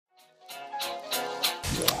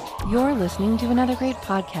You're listening to another great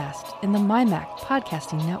podcast in the MyMac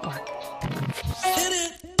Podcasting Network.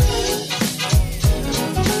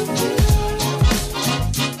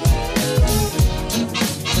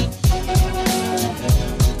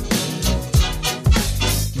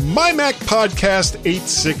 MyMac Podcast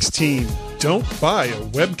 816. Don't buy a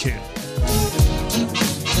webcam.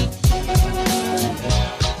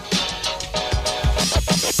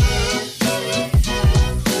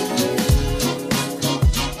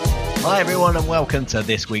 Hi everyone and welcome to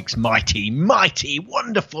this week's mighty,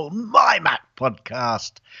 wonderful MyMac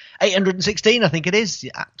Podcast. 816 I think it is.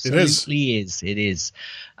 It absolutely is. It is.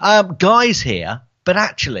 Guy's here, but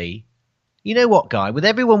actually, you know what, Guy? With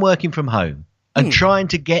everyone working from home and trying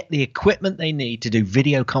to get the equipment they need to do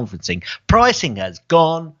video conferencing, pricing has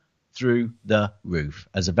gone through the roof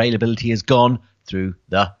as availability has gone through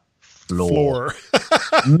the floor.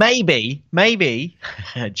 maybe,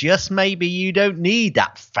 just maybe you don't need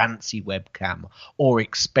that fancy webcam or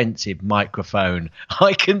expensive microphone.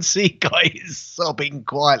 I can see guys sobbing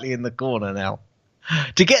quietly in the corner now.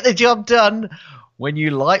 To get the job done when you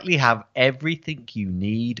likely have everything you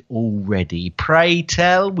need already. Pray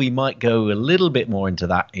tell, we might go a little bit more into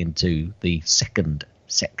that into the second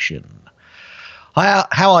section.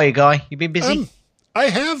 How are you, Guy? You been busy? I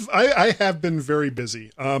have been very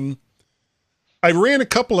busy. I ran a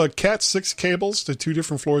couple of Cat 6 cables to two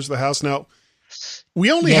different floors of the house. Now,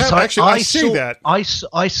 we only have actually. I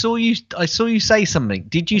saw you say something.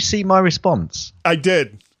 Did you see my response? I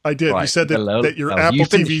did. Right. You said that your Apple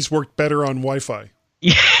TVs worked better on Wi-Fi.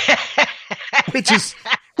 Yeah, which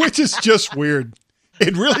is just weird.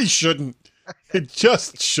 It really shouldn't. It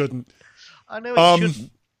just shouldn't. I know it shouldn't.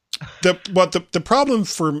 The problem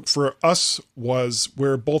for us was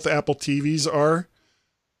where both Apple TVs are.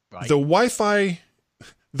 Right. The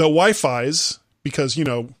Wi-Fi's, because, you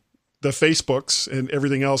know, the Facebooks and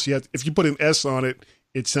everything else, if you put an S on it,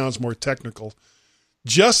 it sounds more technical.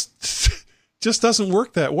 Just doesn't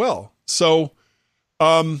work that well. So,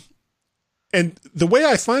 and the way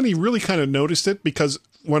I finally really kind of noticed it, because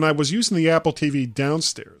when I was using the Apple TV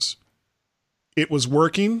downstairs, it was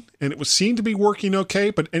working and it seemed to be working okay.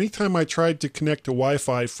 But anytime I tried to connect to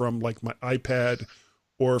Wi-Fi from like my iPad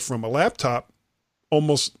or from a laptop,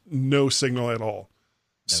 almost no signal at all.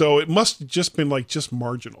 No. So it must have just been just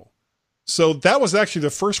marginal. So that was actually the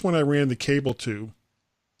first one I ran the cable to.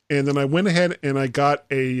 And then I went ahead and I got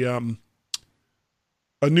a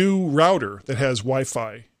new router that has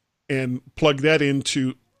Wi-Fi and plugged that in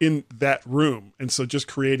that room. And so just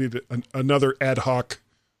created another ad hoc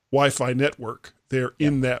Wi-Fi network there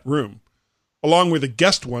in that room, along with a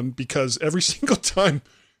guest one, because every single time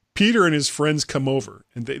Peter and his friends come over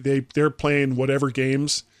and they're playing whatever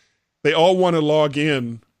games, they all want to log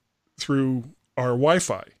in through our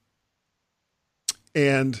Wi-Fi.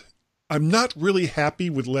 And I'm not really happy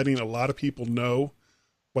with letting a lot of people know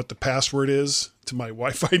what the password is to my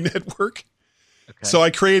Wi-Fi network. Okay. So I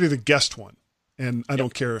created a guest one, and I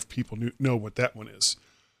don't care if people know what that one is.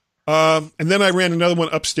 And then I ran another one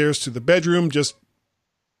upstairs to the bedroom just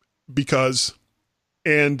because.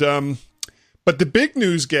 And but the big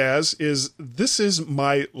news, Gaz, is this is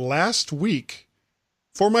my last week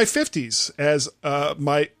for my 50s, as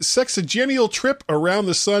my sexagennial trip around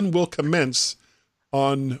the sun will commence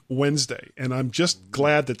on Wednesday. And I'm just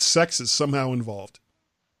glad that sex is somehow involved.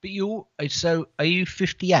 But are you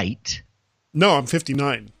 58? No, I'm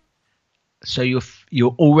 59. So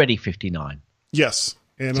you're already 59? Yes.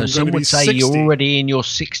 And so I'm some going to be would say 60. You're already in your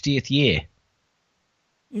 60th year.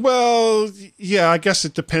 Well, yeah, I guess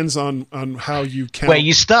it depends on how you count. Where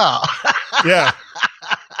you start. Yeah.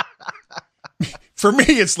 For me,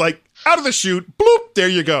 it's like out of the chute, bloop, there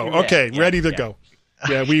you go. Okay, ready to go.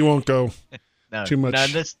 Yeah, we won't go too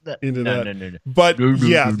much into that. No. But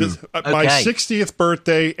my 60th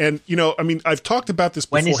birthday, and I've talked about this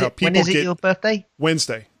before. When is it your birthday?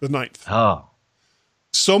 Wednesday, the 9th. Oh.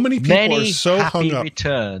 So many people are so hung up. Happy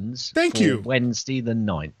returns. Thank you. Wednesday the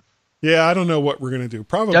 9th. Yeah, I don't know what we're going to do.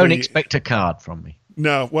 Probably don't expect a card from me.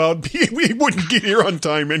 No, well, we wouldn't get here on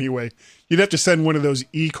time anyway. You'd have to send one of those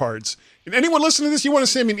e-cards. And anyone listening to this, you want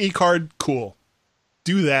to send me an e-card? Cool.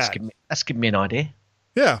 Do that. That's giving me an idea.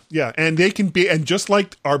 Yeah. And they can be, and just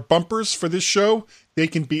like our bumpers for this show, they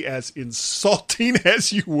can be as insulting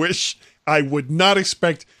as you wish. I would not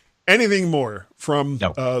expect anything more from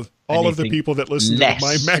all of the people that listen to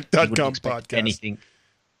my Mac.com podcast. Anything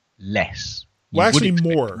less. Well, actually,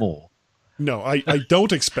 more. No, I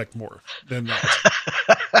don't expect more than that.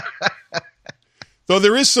 Though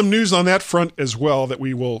there is some news on that front as well that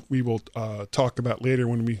we will talk about later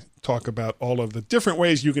when we talk about all of the different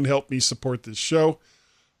ways you can help me support this show.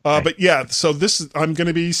 But yeah, so I'm going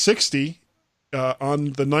to be 60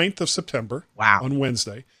 on the 9th of September. Wow. On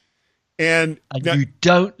Wednesday. And now, you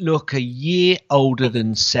don't look a year older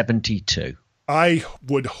than 72. I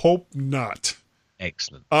would hope not.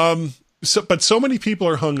 Excellent. But so many people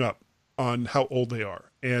are hung up on how old they are.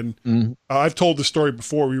 And I've told the story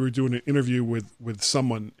before. We were doing an interview with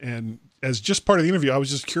someone, and as just part of the interview, I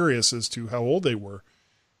was just curious as to how old they were.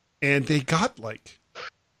 And they got like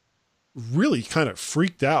really kind of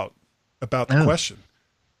freaked out about the question.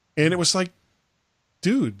 And it was like,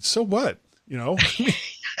 dude, so what? You know?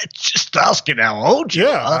 Just asking how old you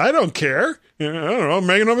are. Yeah, I don't care. You know, I don't know, I'm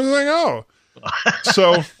making up as I go.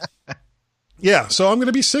 So, yeah, so I'm going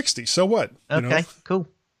to be 60. So what? Okay, you know? cool.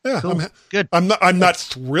 Yeah, cool. Good. I'm not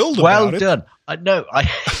thrilled about it. Well done. I know.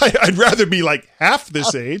 I'd rather be like half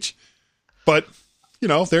this age, but you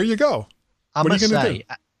know, there you go. What are you going to do?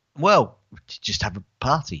 Well, just have a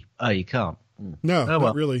party. Oh, you can't. No,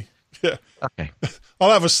 not really. Yeah. Okay. I'll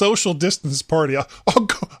have a social distance party.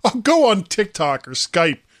 I'll go on TikTok or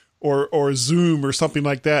Skype or Zoom or something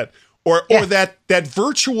like that. Or that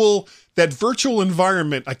virtual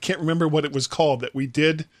environment. I can't remember what it was called that we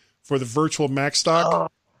did for the virtual Macstock.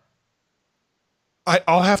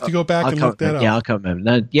 I'll have to go back and look that up. Yeah, I can't remember.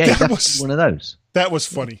 No, yeah, that was one of those. That was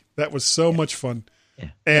funny. That was so much fun. Yeah.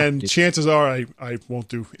 And chances are I won't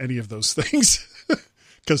do any of those things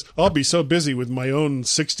because I'll be so busy with my own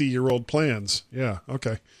 60-year-old plans. Yeah.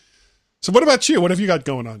 Okay. So what about you? What have you got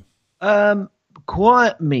going on?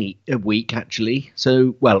 Quiet week, actually.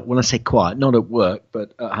 So, well, when I say quiet, not at work,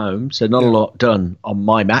 but at home. So not a lot done on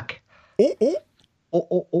my Mac.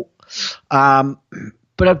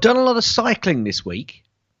 But I've done a lot of cycling this week,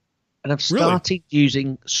 and I've started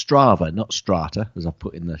using Strava, not Strata, as I've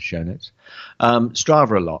put in the show notes.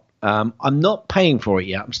 Strava a lot. I'm not paying for it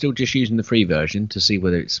yet. I'm still just using the free version to see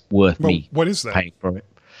whether it's worth me what is that? Paying for it.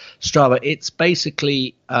 Strava, it's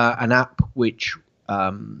basically an app which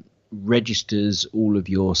registers all of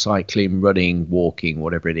your cycling, running, walking,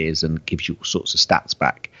 whatever it is, and gives you all sorts of stats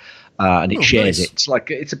back. And it shares it.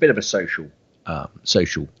 It's a bit of a social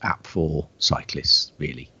app for cyclists,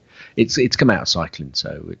 really. It's come out of cycling,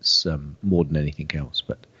 so it's more than anything else.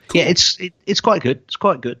 But cool. Yeah, it's quite good. It's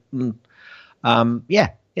quite good.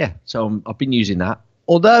 Yeah. So I've been using that.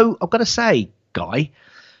 Although I've got to say, Guy,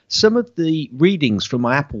 some of the readings from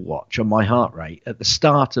my Apple Watch on my heart rate at the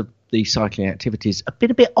start of the cycling activities have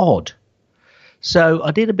been a bit odd. So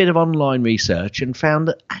I did a bit of online research and found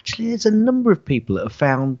that actually there's a number of people that have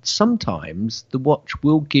found sometimes the watch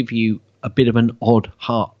will give you a bit of an odd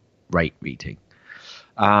heart rate reading.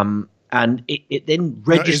 And it then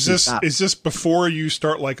registers that. Is this before you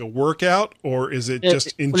start like a workout, or is it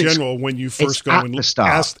just in general when you first go and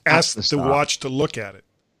ask the watch to look at it?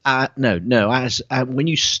 No. As when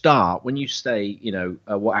you say,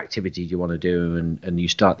 what activity do you want to do, and you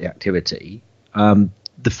start the activity,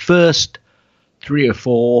 the first 3 or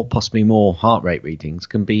 4, possibly more heart rate readings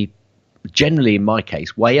can be generally, in my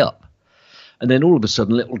case, way up. And then all of a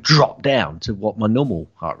sudden it will drop down to what my normal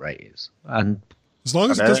heart rate is. And as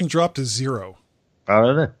long as it doesn't drop to 0. I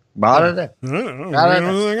don't know.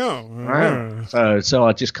 So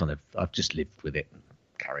I've just lived with it and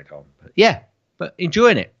carried on. But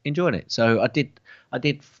enjoying it. So I did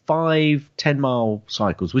 5 10-mile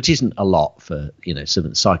cycles, which isn't a lot for, some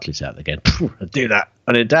of the cyclists out there going, I do that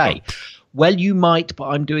in a day. Well, you might, but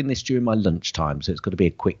I'm doing this during my lunchtime, so it's got to be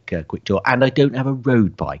a quick tour. And I don't have a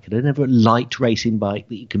road bike. I don't have a light racing bike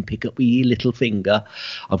that you can pick up with your little finger.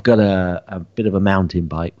 I've got a bit of a mountain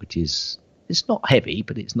bike, which it's not heavy,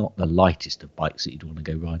 but it's not the lightest of bikes that you'd want to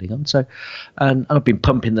go riding on. So, and I've been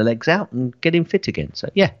pumping the legs out and getting fit again. So,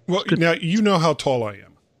 yeah. Well, now you know how tall I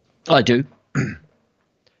am. I do.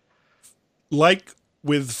 Like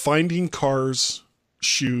with finding cars,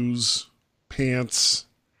 shoes, pants,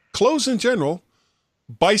 clothes in general,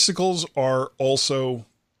 bicycles are also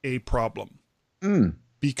a problem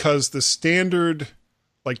because the standard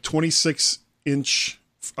like 26-inch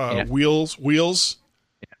wheels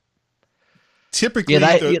typically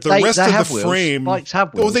the rest of the frame. Bikes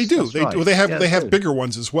have wheels. Oh, they do. Right. They have bigger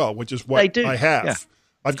ones as well, which is what I have. Yeah.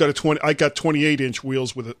 I've got 28-inch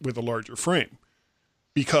wheels with a larger frame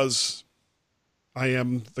because I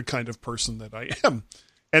am the kind of person that I am.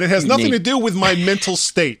 And it has nothing to do with my mental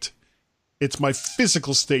state. It's my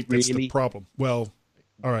physical state that's the problem. Well,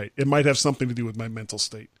 all right. It might have something to do with my mental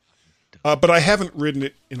state. But I haven't ridden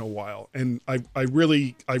it in a while. And I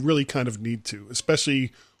really kind of need to,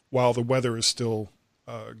 especially while the weather is still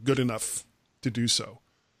good enough to do so.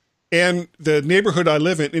 And the neighborhood I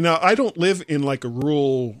live in, I don't live in like a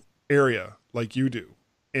rural area like you do.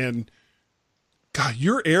 And God,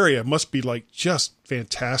 your area must be like just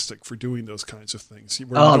fantastic for doing those kinds of things. You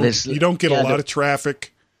don't get a lot of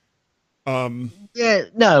traffic.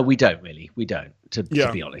 No, we don't really. We don't. To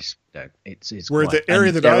be honest, we don't. It's where the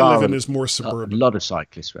area that I live in is more suburban. A lot of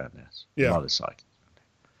cyclists around us. Yeah, a lot of cyclists.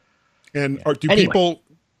 And people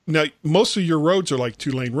now? Most of your roads are like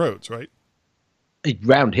 2-lane roads, right?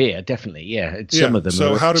 Around here, definitely, yeah. Some of them.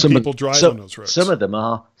 So how do people drive on those roads? Some of them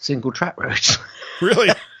are single track roads. Really?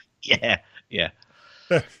 Yeah.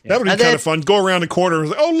 That would be kind of fun. Go around the corner.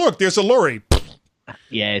 And oh, look, there's a lorry.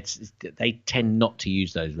 Yeah, they tend not to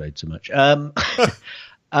use those roads so much.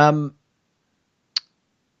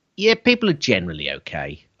 Yeah, people are generally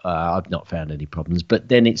okay. I've not found any problems, but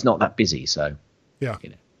then it's not that busy, so yeah.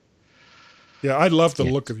 Yeah, I love the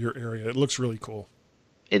look of your area. It looks really cool.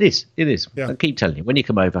 It is. Yeah. I keep telling you, when you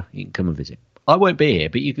come over, you can come and visit. I won't be here,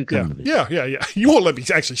 but you could come and visit. Yeah. You won't let me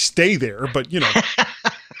actually stay there, but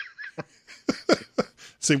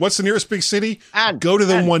See, what's the nearest big city? Go to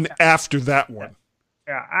the one after that one.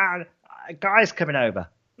 Yeah, a guy's coming over.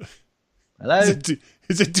 Hello? Is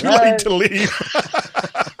it too late to leave?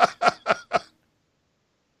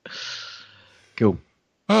 Cool.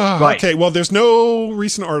 Right. Okay, well, there's no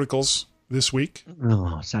recent articles this week.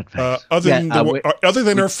 Oh, sad face. Other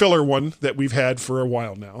than our filler one that we've had for a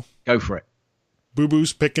while now. Go for it. Boo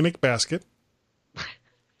Boo's Picnic Basket.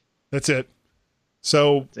 That's it.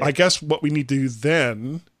 So I guess what we need to do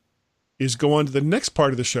then is go on to the next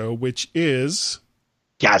part of the show, which is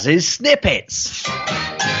Gaz's Snippets.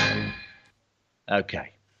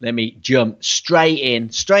 Okay, let me jump straight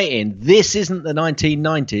in. This isn't the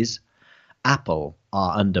 1990s. Apple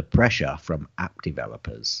are under pressure from app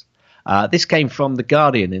developers. This came from The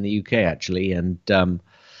Guardian in the UK, actually. And a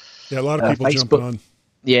lot of people jumping on.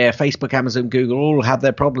 Yeah, Facebook, Amazon, Google all have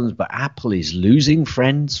their problems, but Apple is losing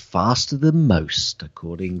friends faster than most,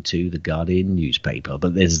 according to the Guardian newspaper.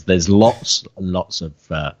 But there's lots and lots of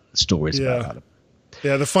stories about that.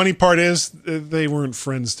 Yeah, the funny part is they weren't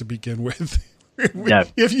friends to begin with. No.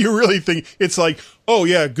 If you really think it's like, oh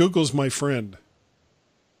yeah, Google's my friend.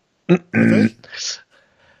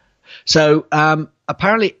 So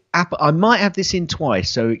apparently, Apple. I might have this in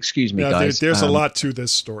twice, so excuse me, guys. There's a lot to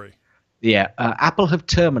this story. Yeah, Apple have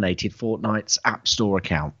terminated Fortnite's App Store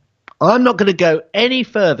account. I'm not going to go any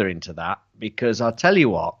further into that because I'll tell you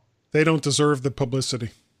what. They don't deserve the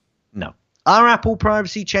publicity. No. Are Apple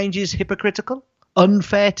privacy changes hypocritical?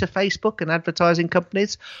 Unfair to Facebook and advertising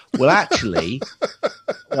companies? Well, actually.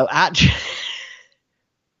 Now.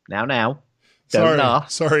 Don't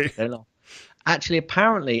laugh. Sorry. Don't laugh. Actually,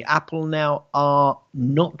 apparently, Apple now are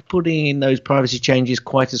not putting in those privacy changes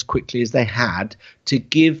quite as quickly as they had to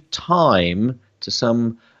give time to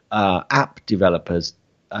some app developers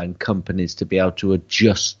and companies to be able to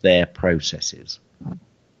adjust their processes.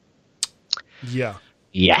 Yeah.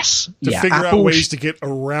 Yes. To figure out ways to get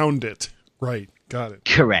around it. Right. Got it.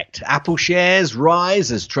 Correct. Apple shares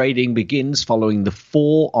rise as trading begins following the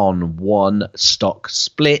 4-on-1 stock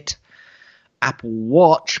split. Apple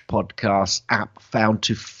Watch podcast app found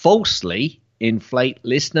to falsely inflate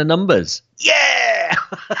listener numbers. Yeah!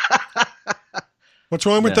 What's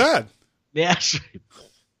wrong with that? Yeah.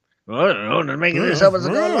 I don't know. They're making this up as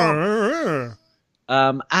I go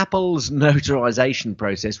along. Apple's notarization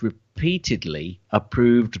process repeatedly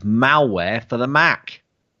approved malware for the Mac.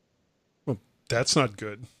 Well, that's not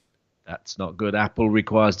good. That's not good. Apple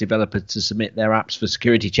requires developers to submit their apps for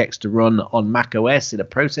security checks to run on macOS in a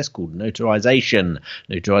process called notarization.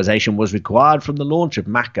 Notarization was required from the launch of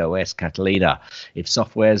macOS Catalina. If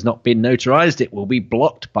software has not been notarized, it will be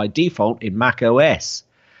blocked by default in macOS.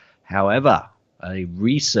 However, a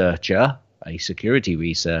security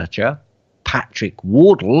researcher, Patrick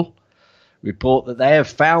Wardle, report that they have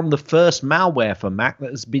found the first malware for Mac that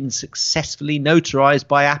has been successfully notarized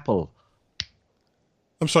by Apple.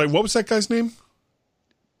 I'm sorry, what was that guy's name?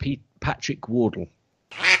 Patrick Wardle.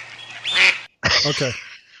 Okay.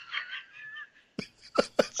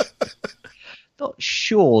 Not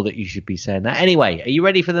sure that you should be saying that. Anyway, are you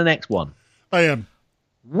ready for the next one? I am.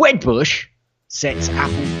 Wedbush sets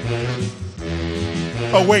Apple...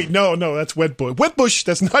 Oh, wait, no, that's Wedbush. Wedbush,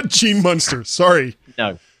 that's not Gene Munster. Sorry.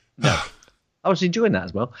 No. I was enjoying that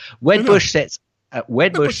as well. Wedbush sets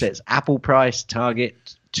Apple price target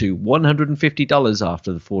to $150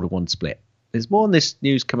 after the 4-to-1 split. There's more on this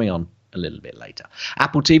news coming on a little bit later.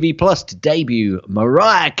 Apple TV Plus to debut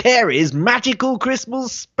Mariah Carey's magical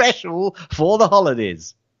Christmas special for the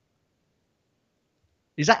holidays.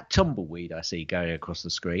 Is that tumbleweed I see going across the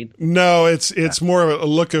screen? No, it's more of a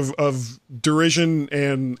look of derision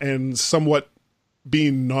and somewhat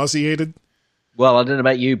being nauseated. Well, I don't know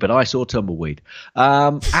about you, but I saw tumbleweed.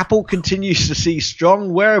 Apple continues to see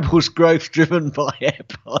strong wearables growth driven by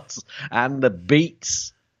AirPods and the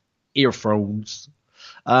Beats earphones.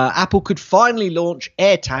 Apple could finally launch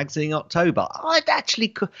AirTags in October. I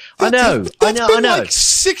know. Like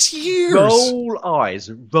 6 years. Roll eyes.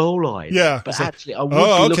 Yeah. But actually, I would be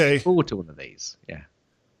looking forward to one of these. Yeah.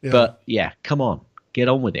 But yeah, come on, get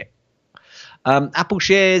on with it. Apple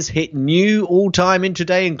shares hit new all-time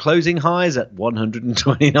intraday and closing highs at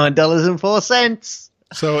 $129.04.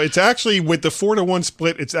 So it's actually, with the 4-to-1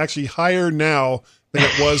 split, it's actually higher now than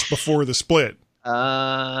it was before the split.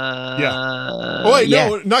 Yeah. Oh wait,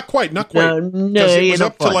 no, not quite. No, it was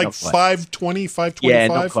up to like 520, 525. Yeah,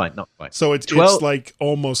 not quite. So it's like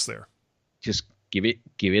almost there. Just give it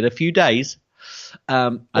a few days.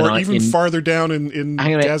 Or even farther down in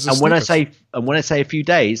Gaz's and when snippets. when I say a few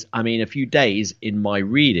days, I mean a few days in my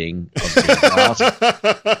reading of the last.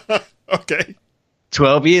 Okay.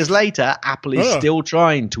 12 years later, Apple is still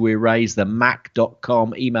trying to erase the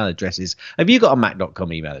Mac.com email addresses. Have you got a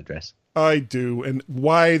Mac.com email address? I do, and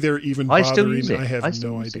why they're even bothering, I have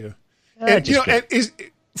no idea. And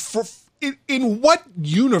in what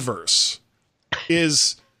universe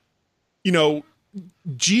is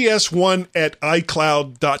GS1 at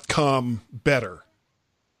iCloud.com better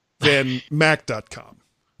than Mac.com?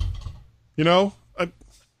 I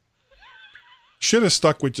should have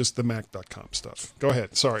stuck with just the Mac.com stuff. Go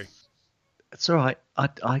ahead. Sorry. It's all right.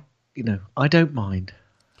 I don't mind.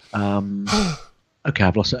 Okay,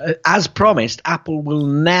 I've lost it. As promised, Apple will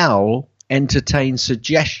now entertain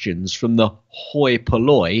suggestions from the hoi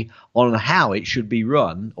polloi on how it should be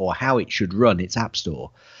run or how it should run its app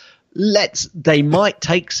store. They might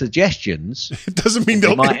take suggestions. It doesn't mean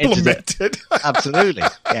they'll implement it. Absolutely.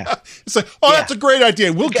 Yeah. It's like, that's a great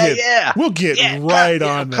idea. We'll get right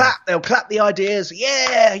on that. They'll clap the ideas.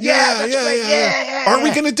 That's great. Yeah. Aren't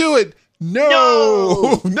we going to do it?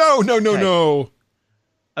 No. No.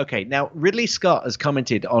 Okay, now Ridley Scott has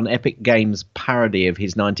commented on Epic Games' parody of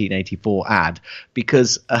his 1984 ad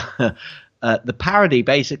because the parody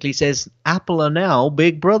basically says Apple are now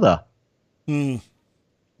Big Brother.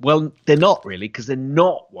 Well, they're not really, because they're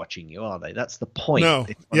not watching you, are they? That's the point. No,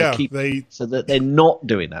 so that they're not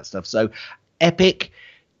doing that stuff. So Epic,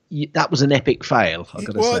 that was an epic fail, I've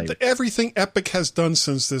got to say. Well, everything Epic has done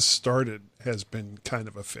since this started has been kind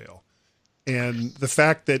of a fail. And the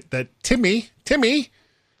fact that Timmy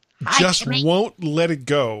just won't let it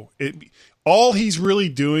go. All he's really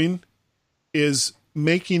doing is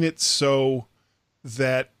making it so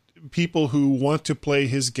that people who want to play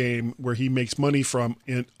his game where he makes money from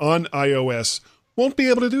on iOS won't be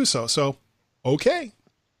able to do so. So, okay.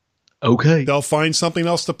 They'll find something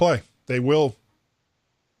else to play. They will.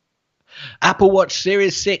 Apple Watch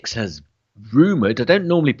Series 6 has rumored, I don't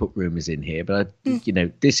normally put rumors in here, but I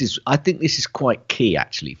think this is quite key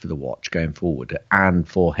actually for the watch going forward and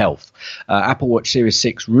for health. Apple Watch Series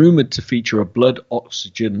 6 rumored to feature a blood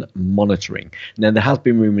oxygen monitoring. Now there has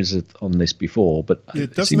been rumors on this before, but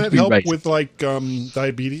doesn't that help with like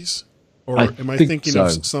diabetes? Or am I thinking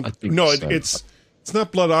of something? No, it's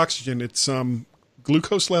not blood oxygen. It's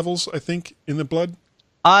glucose levels, I think, in the blood.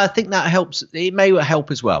 I think that helps. It may help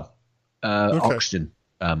as well. Oxygen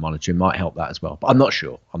monitoring might help that as well, but I'm not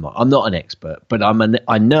sure. I'm not an expert, but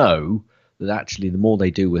I know that actually the more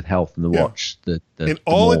they do with health and the watch, it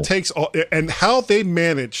takes, and how they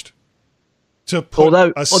managed to put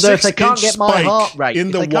although if they can't get my heart rate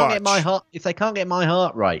in the watch, if they can't get my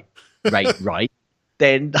heart rate right,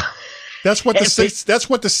 then that's what the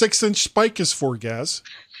 6-inch spike is for, Gaz.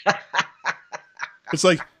 It's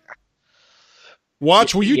like,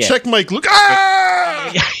 watch, will you check my glucose?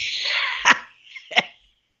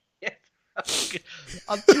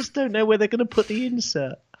 I just don't know where they're going to put the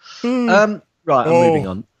insert. Right, I'm moving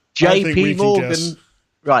on. JP Morgan.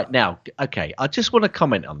 Right, now, okay, I just want to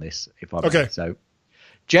comment on this, if I may. Okay. So,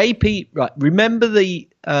 JP, right, remember the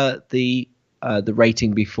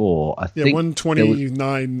rating before? I think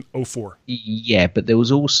 129.04. Yeah, but there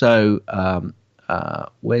was also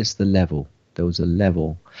where's the level? There was a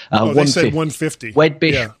level. They said 150.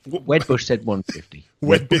 Wedbush said 150.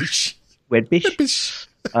 Wedbush.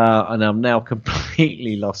 And I'm now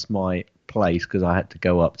completely lost my place because I had to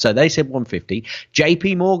go up. So they said 150.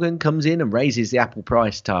 JP Morgan comes in and raises the Apple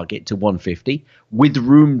price target to 150 with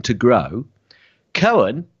room to grow.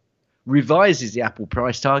 Cohen revises the Apple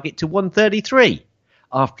price target to 133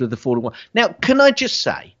 after the 4-to-1. Now, can I just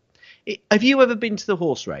say, have you ever been to the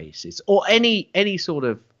horse races or any sort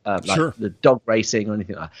of sure, the dog racing or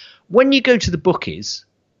anything like that? When you go to the bookies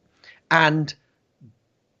and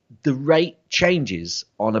the rate changes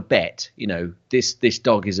on a bet, this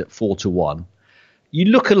dog is at 4-to-1, you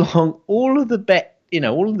look along all of the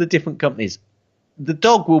all of the different companies, the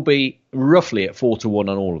dog will be roughly at 4-1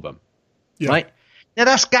 on all of them, right? Now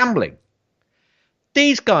that's gambling.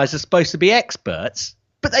 These guys are supposed to be experts,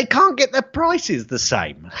 but they can't get their prices the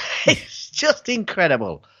same. It's just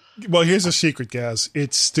incredible. Well, here's a secret, Gaz.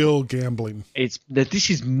 It's still gambling. This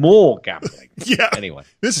is more gambling. Yeah. Anyway,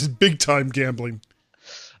 this is big time gambling.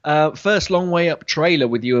 First long way up trailer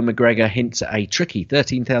with Ewan McGregor hints at a tricky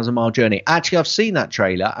 13,000-mile journey. Actually, I've seen that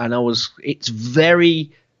trailer, and it's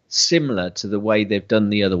very similar to the way they've done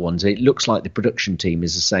the other ones. It looks like the production team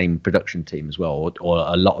is the same production team as well, or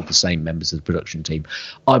a lot of the same members of the production team.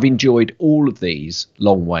 I've enjoyed all of these: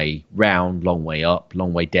 long way round, long way up,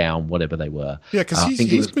 long way down, whatever they were. Yeah, because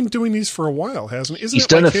he's been doing these for a while, hasn't he? He's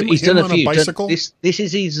done a few. Bicycle? This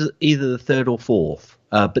is either the third or fourth,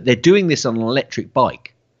 but they're doing this on an electric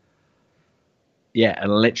bike. Yeah, an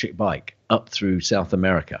electric bike up through South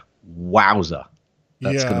America. Wowza.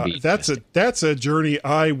 That's a journey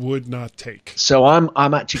I would not take. So I'm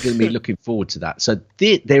actually going to be looking forward to that. So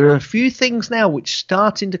there are a few things now which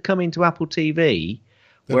starting to come into Apple TV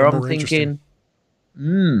where I'm thinking,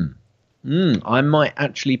 I might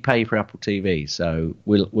actually pay for Apple TV. So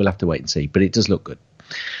we'll have to wait and see. But it does look good.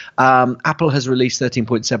 Apple has released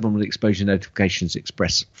 13.7 with Exposure Notifications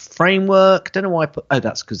Express framework. Don't know why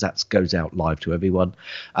that's because that goes out live to everyone.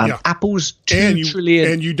 Apple's $2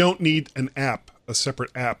 trillion. And you don't need an app. A separate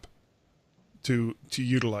app to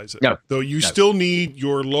utilize it. No, though you still need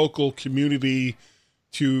your local community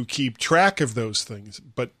to keep track of those things,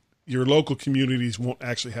 but your local communities won't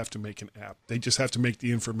actually have to make an app. They just have to make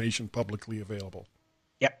the information publicly available.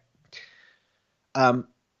 Yep.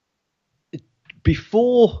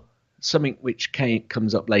 Before something which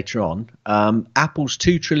comes up later on, Apple's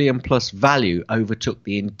 $2 trillion plus value overtook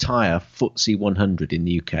the entire FTSE 100 in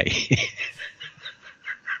the UK.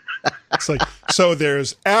 It's like, so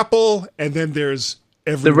there's Apple and then there's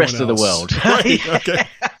everyone the rest else. Of the world. Right? Okay.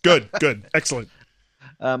 Good. Excellent.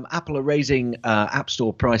 Apple are raising App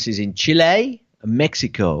Store prices in Chile,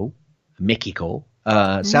 Mexico,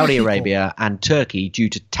 Saudi Arabia, and Turkey due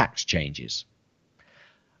to tax changes.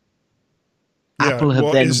 Apple have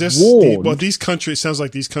warned. These countries, sounds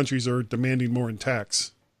like these countries are demanding more in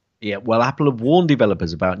tax. Yeah, well, Apple have warned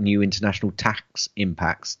developers about new international tax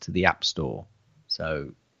impacts to the App Store.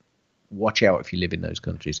 So watch out if you live in those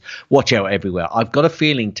countries. Watch out everywhere. I've got a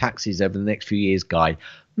feeling taxes over the next few years, Guy,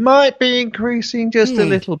 might be increasing just a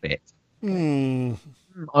little bit. I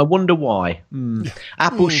wonder why.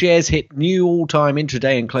 Apple shares hit new all-time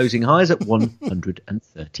intraday and closing highs at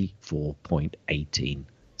 134.18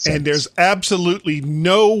 cents. And there's absolutely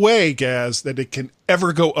no way, Gaz, that it can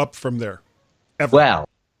ever go up from there. Ever. Well,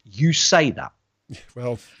 you say that.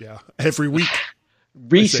 Well, yeah, every week.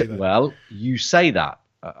 You say that.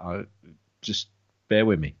 Just bear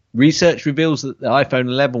with me. Research reveals that the iPhone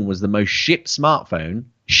 11 was the most shipped smartphone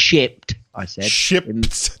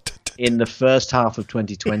in the first half of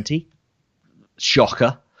 2020.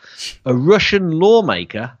 Shocker. A Russian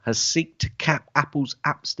lawmaker has sought to cap Apple's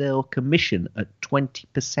App Store commission at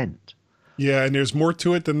 20%. Yeah, and there's more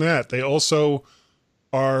to it than that. They also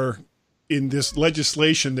are, in this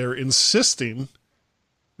legislation, they're insisting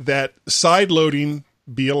that sideloading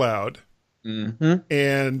be allowed. Mm-hmm.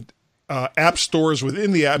 And app stores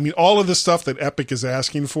within the app. I mean, all of the stuff that Epic is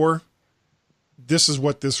asking for, this is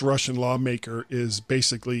what this Russian lawmaker is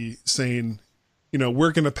basically saying,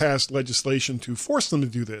 we're going to pass legislation to force them to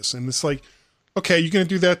do this. And it's like, okay, you're going to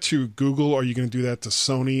do that to Google? Are you going to do that to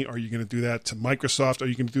Sony? Are you going to do that to Microsoft? Are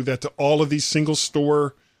you going to do that to all of these single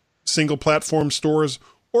platform stores?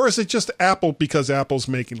 Or is it just Apple because Apple's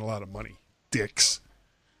making a lot of money? Dicks.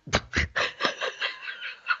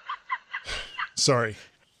 Sorry.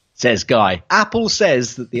 Says Guy. Apple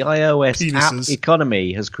says that the iOS app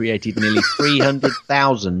economy has created nearly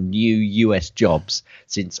 300,000 new US jobs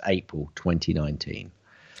since April 2019.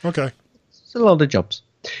 Okay. It's a lot of jobs.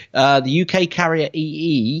 The UK carrier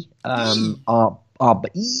EE, who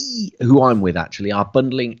I'm with actually, are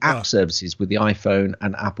bundling app services with the iPhone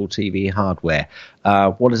and Apple TV hardware.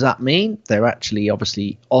 What does that mean? They're actually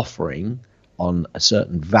obviously offering on a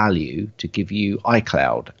certain value to give you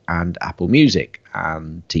iCloud and Apple Music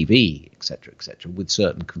and TV, etc., with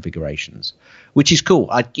certain configurations, which is cool.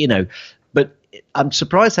 But I'm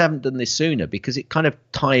surprised they haven't done this sooner because it kind of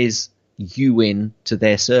ties you in to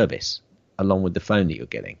their service along with the phone that you're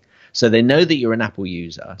getting. So they know that you're an Apple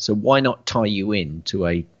user. So why not tie you in to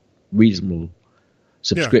a reasonable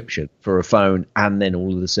subscription for a phone and then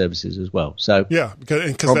all of the services as well? So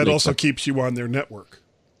because that also keeps you on their network.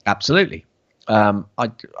 Absolutely. I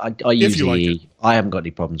use EE. I haven't got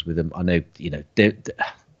any problems with them. I know,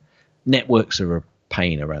 networks are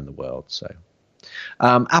pain around the world. So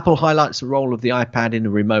Apple highlights the role of the iPad in the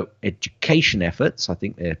remote education efforts. I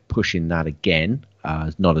think they're pushing that again.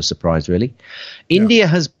 Not a surprise, really. India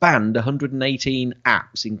has banned 118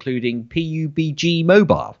 apps, including PUBG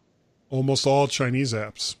Mobile. Almost all Chinese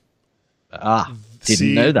apps.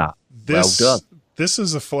 Didn't know that. Well done. This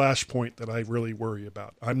is a flashpoint that I really worry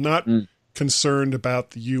about. I'm not concerned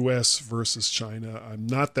about the U.S. versus China. I'm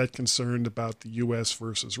not that concerned about the U.S.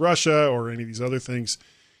 versus Russia or any of these other things.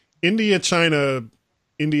 India, China,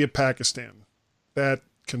 India, Pakistan. That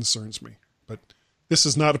concerns me. But this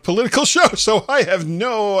is not a political show, so I have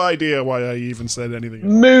no idea why I even said anything.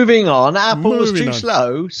 Moving on. Apple was too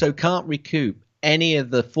slow, so can't recoup any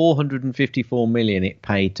of the $454 million it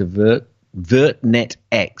paid to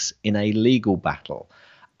VirtNetX in a legal battle.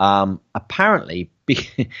 Apparently,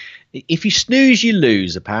 if you snooze, you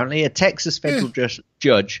lose. Apparently, a Texas federal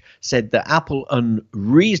judge said that Apple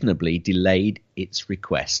unreasonably delayed its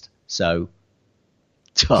request. So,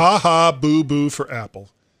 tough. Ha ha, boo boo for Apple.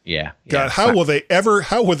 Yeah. God, how will they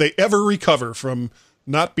ever recover from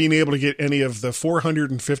not being able to get any of the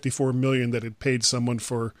 $454 million that it paid someone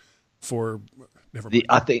for? Never mind.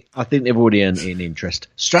 I think they've already earned in interest.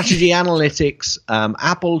 Strategy Analytics,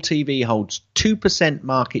 Apple TV holds 2%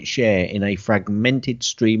 market share in a fragmented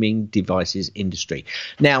streaming devices industry.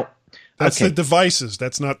 Now, that's the devices.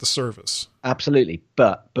 That's not the service. Absolutely,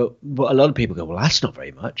 but a lot of people go, well, that's not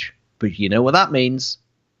very much. But you know what that means?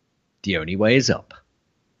 The only way is up.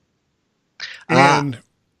 And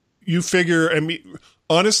you figure, I mean,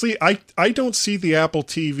 honestly, I don't see the Apple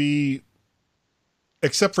TV,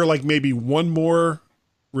 except for like maybe one more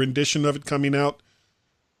rendition of it coming out.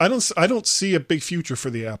 I don't see a big future for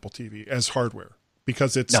the Apple TV as hardware,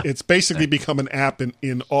 because it's basically become an app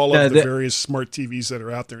in all of the various smart TVs that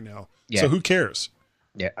are out there now. Yeah. So who cares?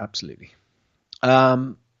 Yeah, absolutely.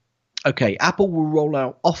 Okay, Apple will roll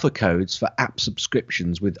out offer codes for app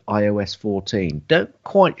subscriptions with iOS 14. Not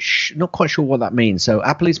quite sure what that means. So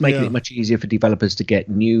Apple is making it much easier for developers to get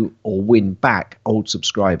new or win back old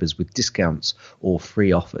subscribers with discounts or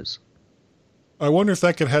free offers. I wonder if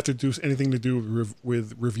that could have to do anything to do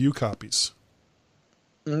with review copies.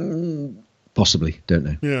 Possibly. Don't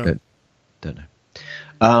know. Yeah. Don't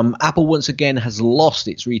know. Apple once again has lost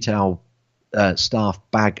its retail staff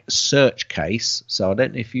bag search case. So I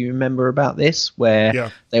don't know if you remember about this,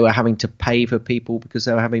 where they were having to pay for people because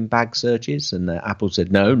they were having bag searches, and Apple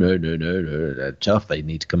said no, they're tough, they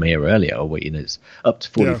need to come here earlier, or it's up to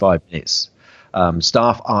 45 minutes.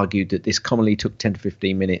 Staff argued that this commonly took 10 to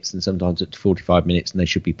 15 minutes and sometimes up to 45 minutes, and they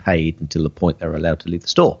should be paid until the point they're allowed to leave the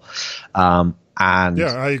store. And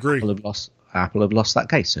I agree. Apple have lost that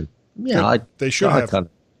case. So they should have.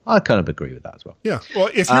 I kind of agree with that as well. Yeah. Well,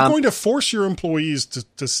 if you're going to force your employees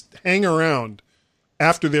to hang around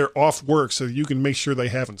after they're off work so you can make sure they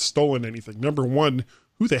haven't stolen anything, number one,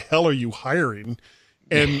 who the hell are you hiring?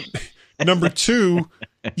 And number two,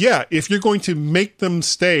 if you're going to make them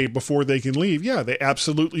stay before they can leave, they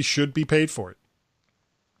absolutely should be paid for it.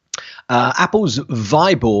 Apple's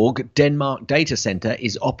Viborg Denmark data center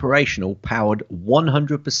is operational, powered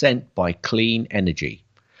 100% by clean energy.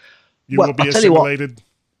 You will be assimilated.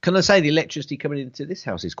 Can I say the electricity coming into this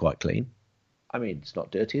house is quite clean? I mean, it's not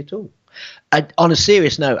dirty at all. On a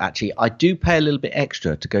serious note, actually, I do pay a little bit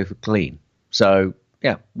extra to go for clean. So,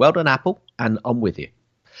 well done, Apple, and I'm with you.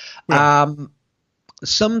 Yeah.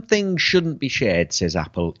 Some things shouldn't be shared, says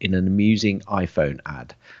Apple in an amusing iPhone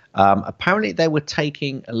ad. Apparently, they were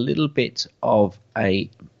taking a little bit of a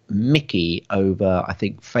Mickey over, I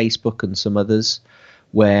think, Facebook and some others,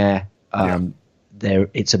 where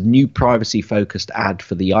it's a new privacy-focused ad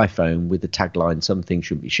for the iPhone with the tagline, "Some things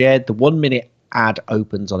shouldn't be shared." The 1-minute ad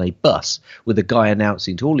opens on a bus with a guy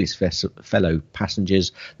announcing to all his fellow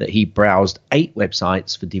passengers that he browsed 8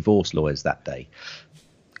 websites for divorce lawyers that day.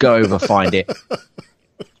 Go over, find it.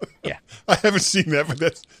 Yeah. I haven't seen that, but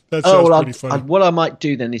that sounds pretty funny. What I might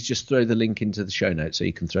do then is just throw the link into the show notes so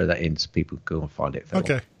you can throw that in so people can go and find it.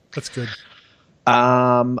 Okay, that's good.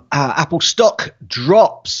 Apple stock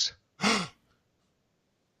drops.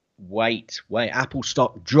 Wait. Apple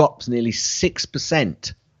stock drops nearly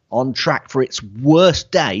 6%, on track for its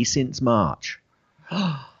worst day since March.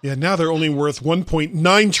 Now they're only worth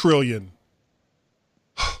 $1.9 trillion.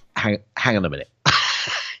 Hang on a minute.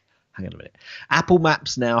 Apple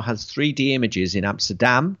Maps now has 3D images in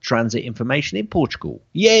Amsterdam, transit information in Portugal.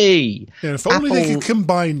 Yay! Yeah, if only they could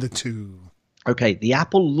combine the two. Okay, the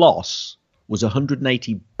Apple loss was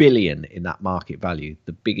 $180 billion in that market value,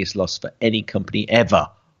 the biggest loss for any company ever.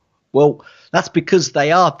 Well, that's because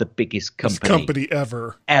they are the biggest company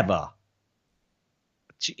ever.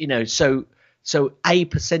 So So a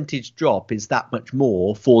percentage drop is that much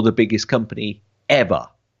more for the biggest company ever.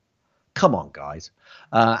 Come on, guys.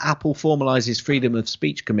 Apple formalizes freedom of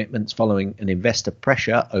speech commitments following an investor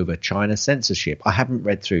pressure over China censorship. I haven't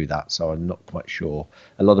read through that, so I'm not quite sure.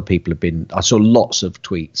 A lot of people have been. I saw lots of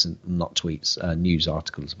tweets and not tweets, news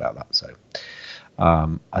articles about that. So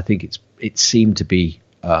I think it seemed to be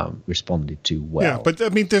responded to well. Yeah, but I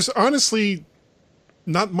mean, there's honestly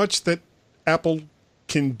not much that Apple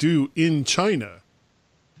can do in China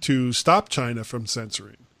to stop China from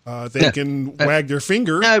censoring. They can wag their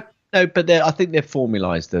finger. No, but I think they've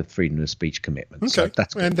formalized the freedom of speech commitment. Okay, so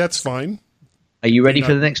that's good. And that's fine. Are you ready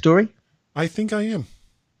for the next story? I think I am.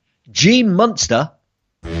 Gene Munster.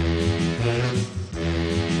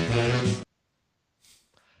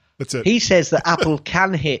 That's it. He says that Apple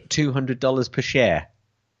can hit $200 per share.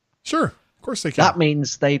 Sure, of course they can. That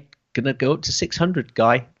means they're going to go up to 600,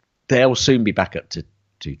 Guy. They'll soon be back up to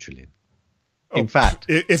 2 trillion. In fact,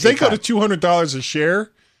 if they go to $200 a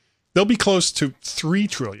share, they'll be close to 3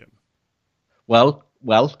 trillion. Well,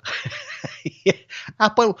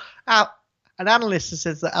 Apple. An analyst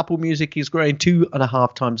says that Apple Music is growing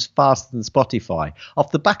 2.5 times faster than Spotify.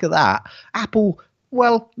 Off the back of that, Apple.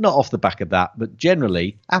 Well, not off the back of that, but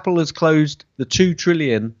generally, Apple has closed the 2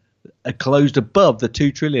 trillion, closed above the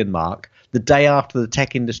 2 trillion mark the day after the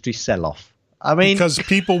tech industry sell-off. I mean, because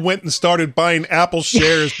people went and started buying Apple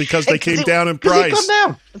shares because they came down in price. It's gone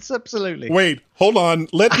down. It's absolutely. Wait, hold on.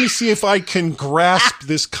 Let me see if I can grasp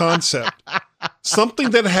this concept.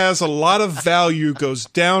 Something that has a lot of value goes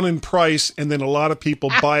down in price, and then a lot of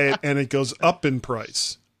people buy it, and it goes up in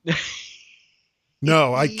price.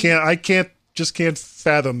 No, I can't. Just can't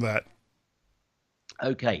fathom that.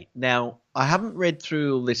 Okay, now I haven't read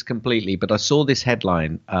through all this completely, but I saw this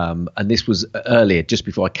headline, and this was earlier, just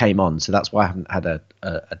before I came on, so that's why I haven't had a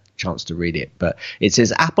chance to read it. But it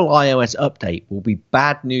says Apple iOS update will be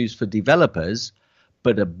bad news for developers,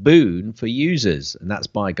 but a boon for users, and that's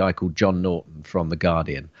by a guy called John Norton from The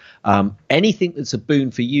Guardian. Anything that's a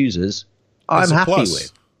boon for users, I'm happy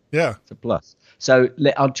with. Yeah, it's a plus. So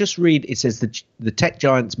I'll just read. It says the tech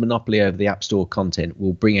giant's monopoly over the App Store content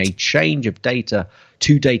will bring a change of data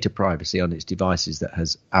to data privacy on its devices that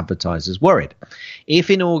has advertisers worried. If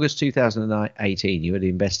in August 2018 you had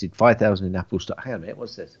invested $5,000 in Apple stock, hang on a minute,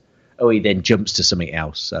 what's this? Oh, he then jumps to something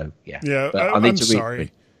else. So yeah, but I'm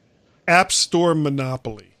sorry. App Store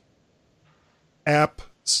monopoly. App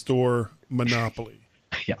Store monopoly.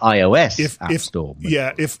 Yeah, iOS App Store.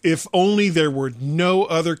 Yeah, if only there were no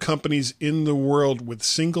other companies in the world with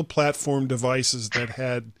single platform devices that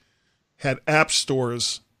had app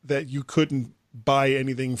stores that you couldn't buy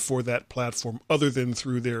anything for that platform other than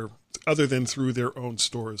through their own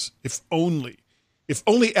stores. If only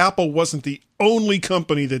Apple wasn't the only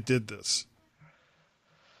company that did this.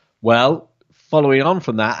 Well, following on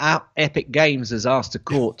from that, Epic Games has asked a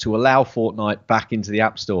court to allow Fortnite back into the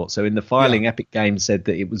App Store. So in the filing, Epic Games said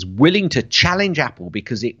that it was willing to challenge Apple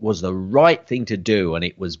because it was the right thing to do and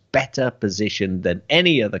it was better positioned than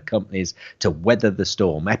any other companies to weather the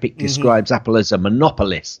storm. Epic describes Apple as a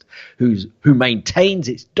monopolist who maintains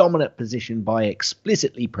its dominant position by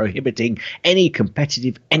explicitly prohibiting any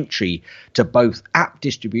competitive entry to both app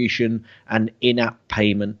distribution and in-app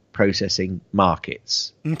payment processing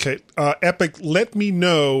markets. Okay. Epic, let me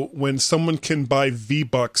know when someone can buy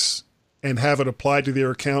V-Bucks and have it applied to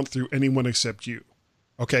their account through anyone except you.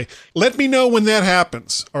 Okay. Let me know when that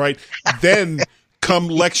happens. All right. Then come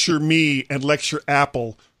lecture me and lecture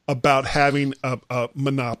Apple about having a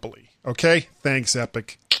monopoly. Okay. Thanks,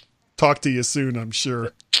 Epic. Talk to you soon, I'm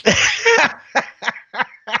sure.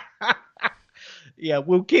 Yeah,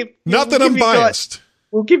 we'll give... Not that I'm biased.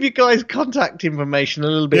 We'll give you guys contact information a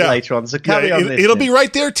little bit later on, so carry on. It'll be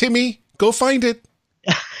right there, Timmy. Go find it.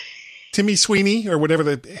 Timmy Sweeney, or whatever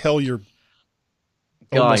the hell you're...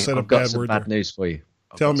 Guy, I've got some bad news for you.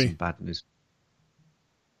 Tell me. Some bad news.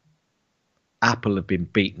 Apple have been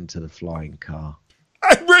beaten to the flying car.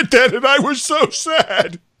 I read that and I was so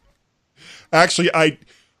sad. Actually,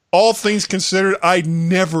 all things considered, I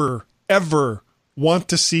never, ever want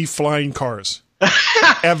to see flying cars.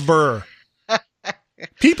 Ever.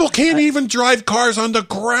 People can't even drive cars on the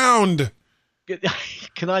ground.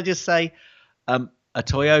 Can I just say, a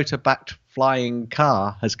Toyota-backed flying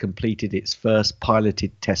car has completed its first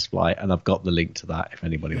piloted test flight, and I've got the link to that if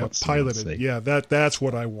anybody wants to see. Yeah, that's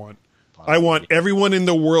what I want. Piloted. I want everyone in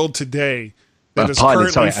the world today that is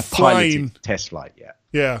currently flying test flight.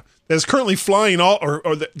 Yeah, that is currently flying or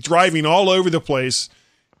driving all over the place,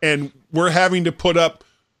 and we're having to put up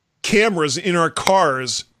cameras in our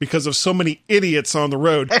cars because of so many idiots on the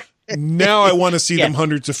road. Now I want to see them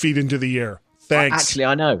hundreds of feet into the air. Thanks. Actually,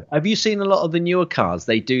 I know. Have you seen a lot of the newer cars?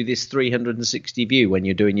 They do this 360 view when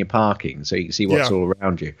you're doing your parking, so you can see what's all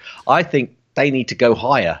around you. I think they need to go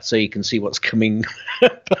higher so you can see what's coming.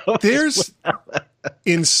 There's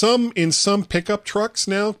in some pickup trucks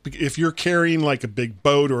now, if you're carrying like a big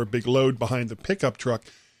boat or a big load behind the pickup truck,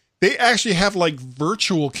 they actually have like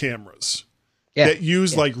virtual cameras that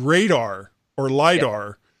use like radar or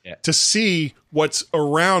LiDAR to see what's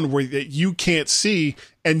around where that you can't see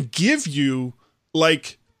and give you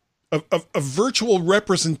like a virtual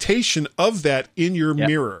representation of that in your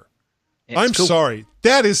mirror. I'm cool. Sorry.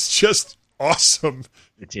 That is just awesome.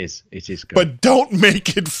 It is good. But don't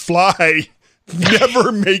make it fly.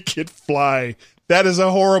 Never make it fly. That is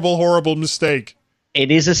a horrible, horrible mistake.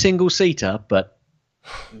 It is a single-seater, but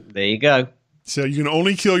there you go. So you can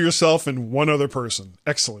only kill yourself and one other person.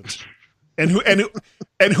 Excellent. And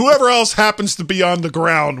whoever else happens to be on the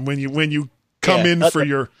ground when you come in for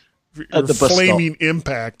your flaming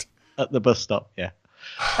impact. At the bus stop, yeah.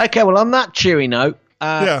 Okay, well, on that cheery note,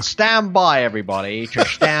 stand by, everybody, to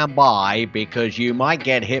stand by, because you might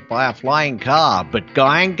get hit by a flying car. But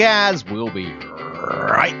Guy and Gaz will be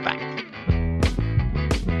right back.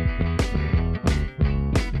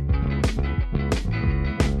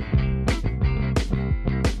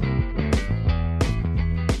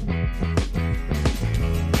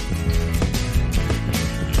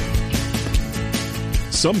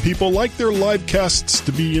 Some people like their live casts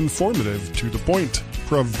to be informative, to the point,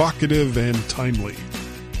 provocative, and timely.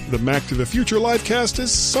 The Mac to the Future livecast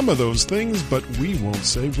is some of those things, but we won't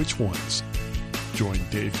say which ones. Join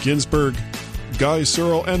Dave Ginsburg, Guy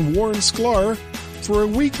Searle, and Warren Sklar for a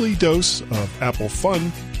weekly dose of Apple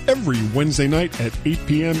fun every Wednesday night at 8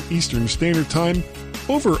 p.m. Eastern Standard Time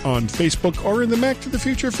over on Facebook or in the Mac to the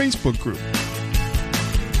Future Facebook group.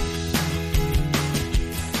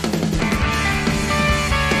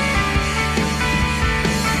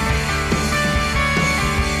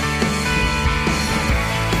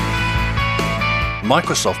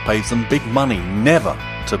 Microsoft pays them big money never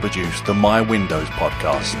to produce the My Windows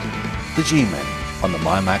podcast, the G-Men on the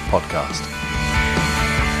My Mac podcast.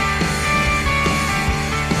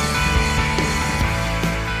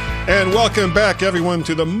 And welcome back, everyone,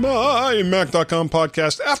 to the MyMac.com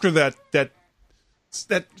podcast. After that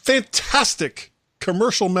fantastic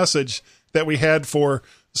commercial message that we had for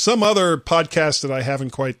some other podcast that I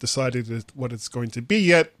haven't quite decided what it's going to be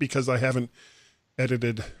yet because I haven't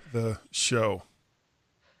edited the show.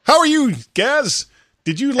 How are you, Gaz?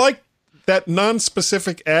 Did you like that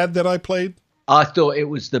non-specific ad that I played? I thought it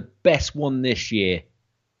was the best one this year.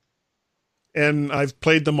 And I've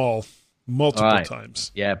played them all multiple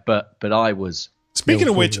times. Yeah, but I was... Speaking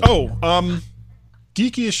of which,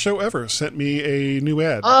 Geekiest Show Ever sent me a new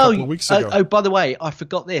ad a couple of weeks ago. Oh, by the way, I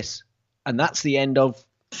forgot this. And that's the end of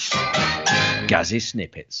Gaz's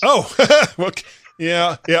Snippets. Oh, okay.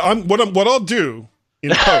 Yeah. What I'll do in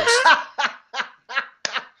post...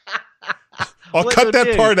 I'll cut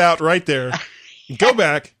that part out right there. Go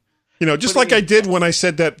back. Just like I did when I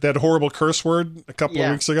said that horrible curse word a couple of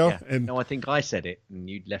weeks ago. Yeah. And no, I think I said it and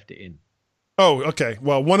you left it in. Oh, okay.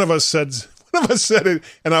 Well, one of us said it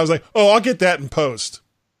and I was like, "Oh, I'll get that in post."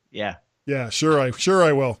 Yeah. Yeah, sure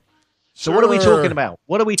I will. So what are we talking about?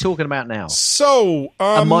 What are we talking about now? So,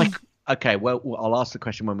 okay, well, I'll ask the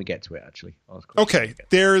question when we get to it, actually. Okay.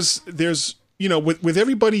 There's with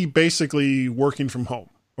everybody basically working from home,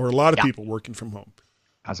 or a lot of people working from home.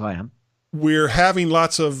 As I am. We're having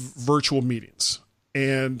lots of virtual meetings.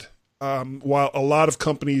 And while a lot of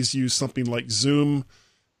companies use something like Zoom,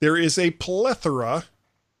 there is a plethora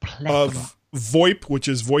of VoIP, which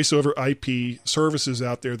is voice over IP services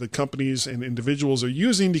out there that companies and individuals are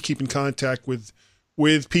using to keep in contact with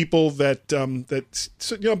people that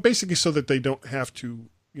basically so that they don't have to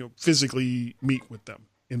physically meet with them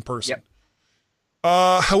in person.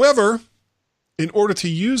 Yep. However, in order to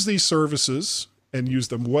use these services and use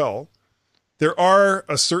them well, there are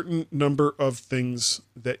a certain number of things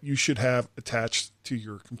that you should have attached to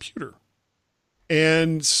your computer.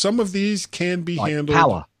 And some of these can be handled.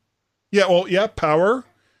 Power. Yeah, well, power.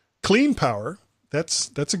 Clean power.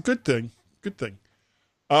 That's a good thing. Good thing.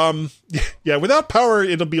 Without power,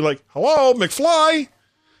 it'll be like, "Hello, McFly."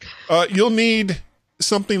 You'll need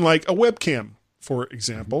something like a webcam, for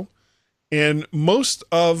example. And most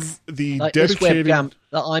of the dedicated... this webcam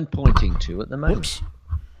that I'm pointing to at the moment. Whoops.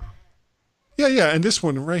 Yeah, and this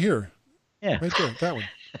one right here. Yeah. Right there, that one.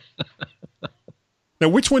 Now,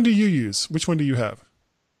 which one do you use? Which one do you have?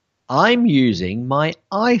 I'm using my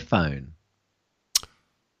iPhone.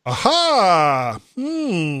 Aha!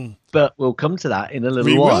 But we'll come to that in a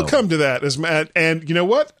little while. We will come to that. And you know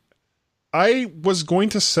what? I was going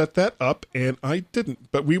to set that up and I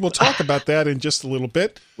didn't, but we will talk about that in just a little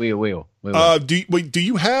bit. We will. Do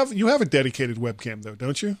you have a dedicated webcam though,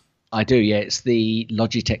 don't you? I do. Yeah. It's the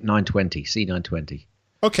Logitech 920, C920.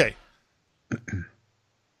 Okay.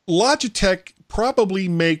 Logitech probably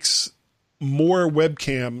makes more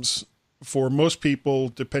webcams for most people,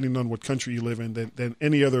 depending on what country you live in, than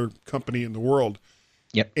any other company in the world.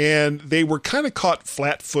 Yep. And they were kind of caught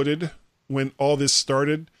flat-footed when all this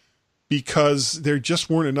started because there just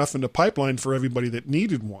weren't enough in the pipeline for everybody that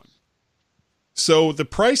needed one. So the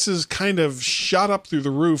prices kind of shot up through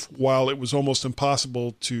the roof while it was almost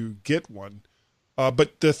impossible to get one.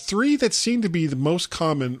 But the three that seem to be the most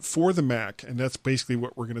common for the Mac, and that's basically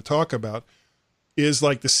what we're going to talk about, is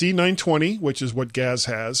like the C920, which is what Gaz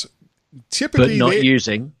has. Typically,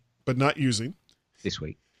 but not using this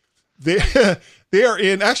week. They are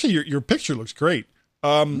in. Actually, your picture looks great.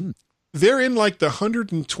 They're in like the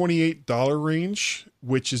 $128 range,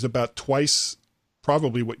 which is about twice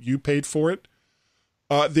probably what you paid for it.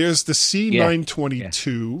 There's the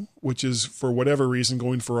C922, which is for whatever reason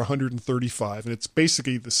going for $135, and it's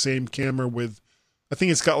basically the same camera with, I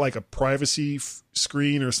think it's got like a privacy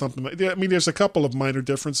screen or something. I mean, there's a couple of minor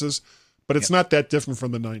differences, but it's not that different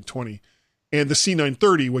from the 920. And the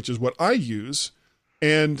C930, which is what I use,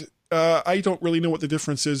 and I don't really know what the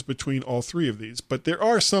difference is between all three of these, but there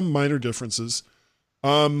are some minor differences.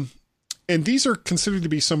 And these are considered to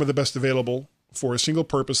be some of the best available for a single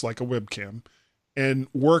purpose like a webcam, and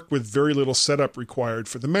work with very little setup required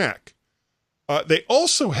for the Mac. They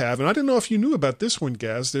also have, and I don't know if you knew about this one,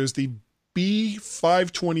 Gaz, there's the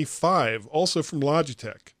B525, also from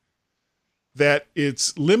Logitech, that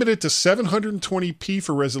it's limited to 720p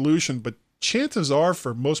for resolution, but chances are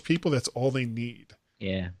for most people that's all they need.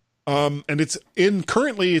 Yeah. And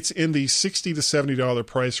currently it's in the $60 to $70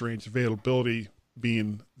 price range, availability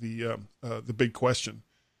being the big question.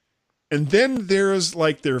 And then there's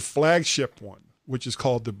like their flagship one, which is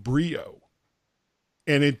called the Brio.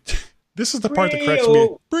 And this is the part that cracks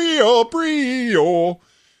me. Brio.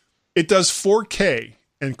 It does 4K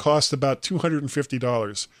and costs about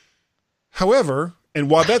 $250. However, and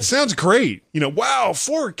while that sounds great, wow,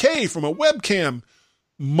 4K from a webcam,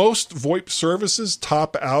 most VoIP services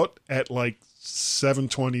top out at like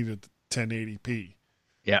 720 to 1080p.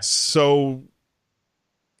 Yeah. So,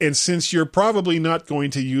 and since you're probably not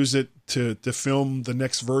going to use it to film the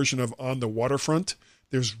next version of On the Waterfront,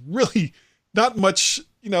 there's really not much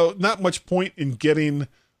point in getting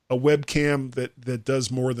a webcam that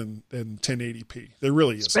does more than 1080p. There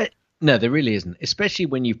really isn't. No, there really isn't. Especially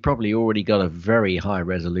when you've probably already got a very high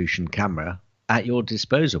resolution camera at your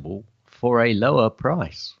disposal for a lower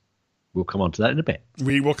price. We'll come on to that in a bit.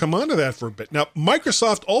 We will come on to that for a bit. Now,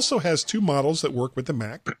 Microsoft also has two models that work with the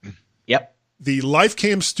Mac. Yep. The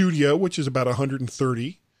LifeCam Studio, which is about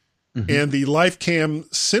 $130, and the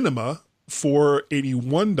LifeCam Cinema for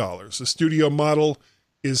 $81. The Studio model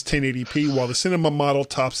is 1080p, while the Cinema model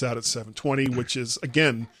tops out at 720, which is,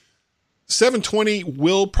 again, 720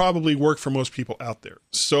 will probably work for most people out there.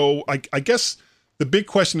 So I guess the big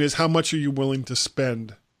question is, how much are you willing to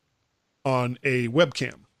spend on a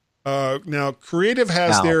webcam? Now, Creative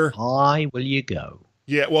has their... How high will you go?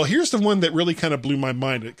 Yeah, well, here's the one that really kind of blew my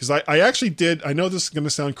mind, because I actually did... I know this is going to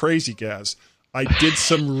sound crazy, Gaz. I did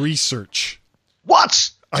some research.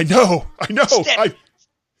 What? I know.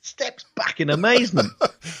 Steps back in amazement.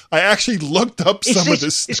 I actually looked up some of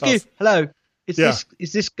this stuff. Excuse, hello. Is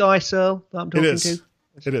this Guy Searle that I'm talking to?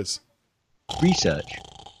 It is. Research.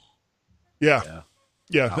 Yeah.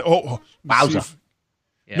 Oh. Wowza.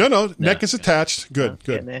 Yeah. No, neck is attached. Good.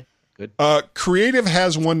 Good. Creative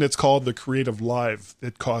has one that's called the Creative Live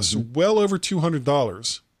that costs well over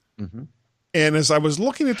 $200. And as I was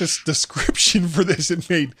looking at this description for this, it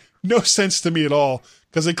made no sense to me at all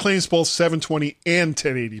because it claims both 720 and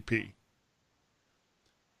 1080p.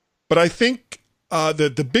 But I think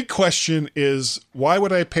the big question is, why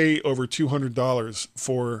would I pay over $200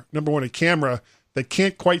 for, number one, a camera that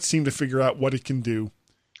can't quite seem to figure out what it can do?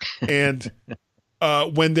 And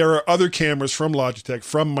when there are other cameras from Logitech,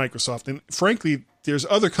 from Microsoft, and frankly, there's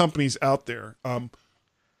other companies out there. You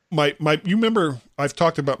remember I've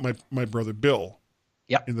talked about my brother Bill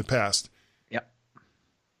in the past. Yep.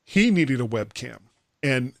 He needed a webcam,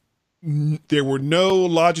 and there were no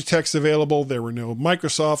Logitechs available. There were no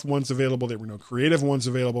Microsoft ones available. There were no Creative ones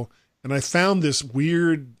available. And I found this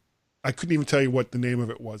weird, I couldn't even tell you what the name of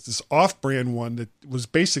it was, this off-brand one that was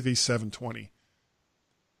basically 720.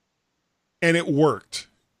 And it worked.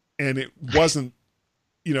 And it wasn't,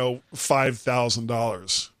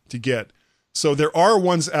 $5,000 to get. So there are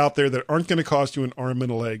ones out there that aren't going to cost you an arm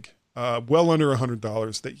and a leg. well under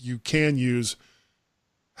 $100 that you can use.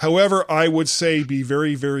 However, I would say be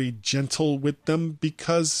very, very gentle with them,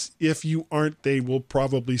 because if you aren't, they will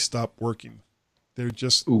probably stop working. They're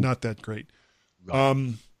just not that great.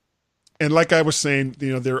 Right. And like I was saying,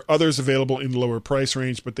 there are others available in the lower price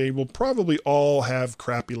range, but they will probably all have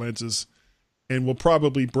crappy lenses and will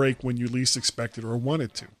probably break when you least expect it or want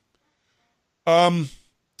it to. And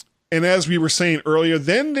as we were saying earlier,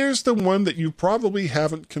 then there's the one that you probably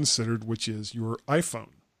haven't considered, which is your iPhone.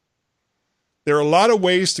 There are a lot of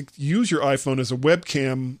ways to use your iPhone as a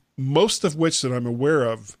webcam, most of which that I'm aware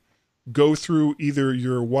of go through either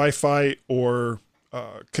your Wi-Fi or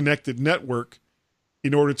connected network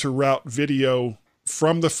in order to route video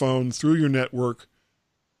from the phone through your network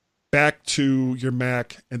back to your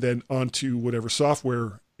Mac and then onto whatever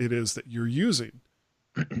software it is that you're using.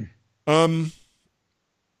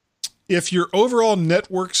 If your overall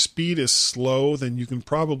network speed is slow, then you can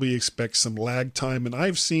probably expect some lag time. And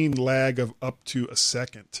I've seen lag of up to a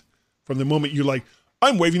second from the moment you're like,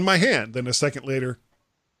 I'm waving my hand. Then a second later,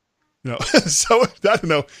 so I don't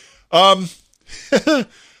know.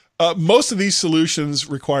 Most of these solutions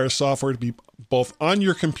require software to be both on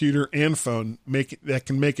your computer and phone, that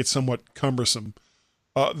can make it somewhat cumbersome.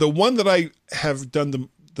 The one that I have done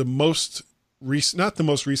the most, not the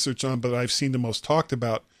most research on, but I've seen the most talked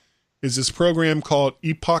about, is this program called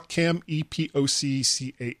EpochCam,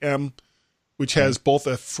 EPOCCAM, which has both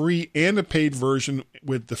a free and a paid version,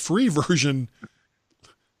 with the free version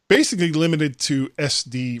basically limited to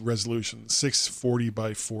SD resolution, 640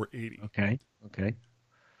 by 480. Okay.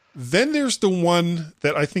 Then there's the one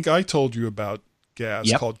that I think I told you about,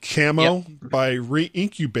 Gaz, called Camo by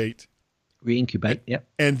Reincubate. Yep.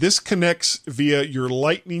 And this connects via your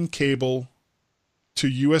lightning cable to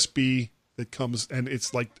USB that comes, and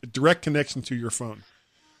it's like a direct connection to your phone.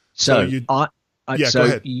 So go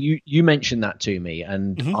ahead. You mentioned that to me,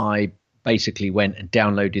 and I basically went and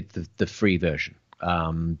downloaded the free version.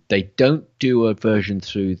 They don't do a version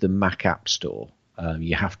through the Mac App Store. I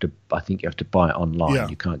think you have to buy it online. Yeah.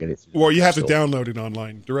 You can't get it. Well, you have to download it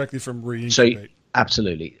online directly from Reincubate. So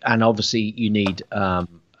absolutely, and obviously you need a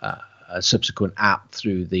subsequent app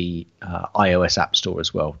through the iOS App Store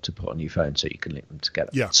as well to put on your phone, so you can link them together.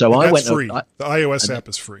 Yeah, so I went free. The iOS app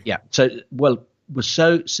is free. Yeah. So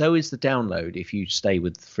so is the download if you stay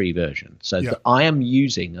with the free version. So I am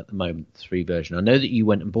using at the moment the free version. I know that you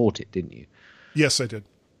went and bought it, didn't you? Yes, I did.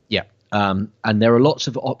 Yeah. And there are lots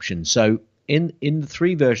of options. So in the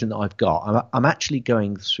free version that I've got, I'm actually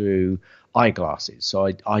going through eyeglasses. So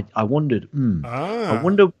I wondered, I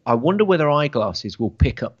wonder whether eyeglasses will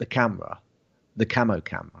pick up the camo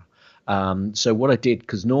camera. So what I did,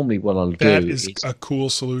 because normally what I'll do is a cool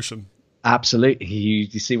solution. Absolutely, you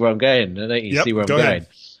see where I'm going, don't you? See where I'm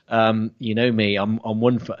going. You know me, I'm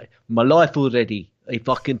one for my life already. If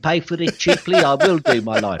I can pay for it cheaply, I will do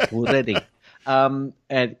my life already. And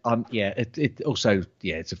it also,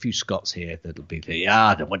 it's a few Scots here that'll be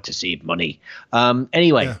I don't want to save money.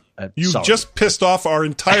 Anyway, you've just pissed off our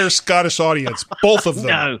entire Scottish audience, both of them.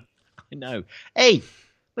 No, I know. Hey,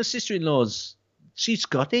 my sister-in-law's, she's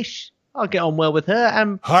Scottish. I'll get on well with her.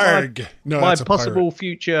 And my possible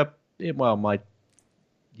future, well, my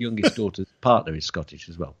youngest daughter's partner is Scottish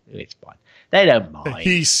as well. It's fine. They don't mind.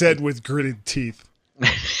 He said with gritted teeth.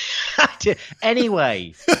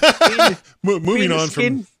 Anyway, moving on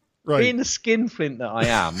from being the skinflint that I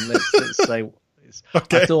am, let's say,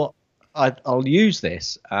 okay. I thought I'll use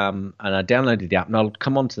this, and I downloaded the app, and I'll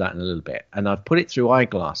come on to that in a little bit. And I've put it through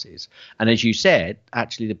eyeglasses, and as you said,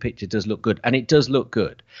 actually the picture does look good, and it does look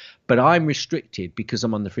good, but I'm restricted because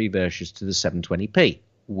I'm on the free versions to the 720p,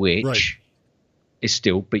 which is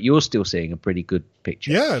still, but you're still seeing a pretty good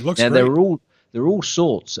picture. Yeah, it looks now, great. There are all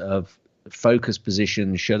sorts of focus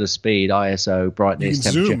position, shutter speed, ISO, brightness,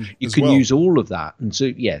 temperature. You can use all of that. And so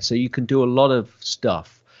you can do a lot of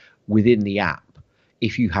stuff within the app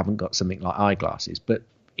if you haven't got something like eyeglasses. But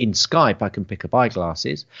in Skype, I can pick up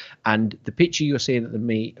eyeglasses, and the picture you're seeing of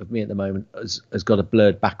me at the moment has got a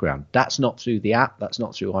blurred background. That's not through the app. That's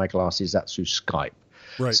not through eyeglasses. That's through Skype.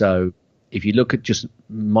 Right. So if you look at just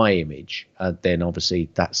my image, then obviously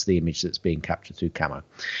that's the image that's being captured through Camo.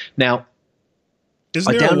 Now,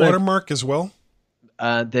 isn't there a watermark as well?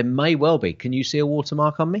 There may well be. Can you see a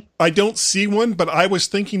watermark on me? I don't see one, but I was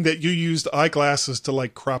thinking that you used eyeglasses to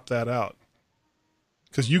crop that out,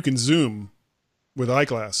 because you can zoom with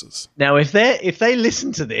eyeglasses. Now, if they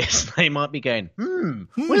listen to this, they might be going,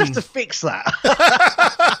 we'll have to fix that.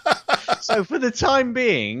 So for the time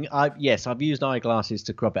being, I've used eyeglasses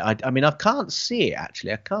to crop it. I mean, I can't see it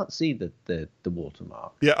actually. I can't see the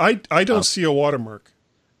watermark. Yeah, I don't see a watermark.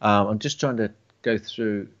 I'm just trying to go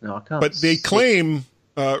through. No, I can't. But they claim,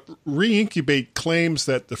 Reincubate claims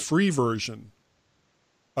that the free version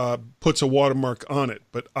puts a watermark on it.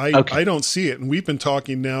 But I don't see it. And we've been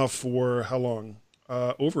talking now for how long?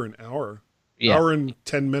 Over an hour. Hour and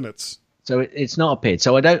 10 minutes. So it's not appeared.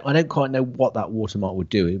 So I don't quite know what that watermark would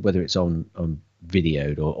do, whether it's on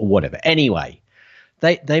videoed or whatever. Anyway,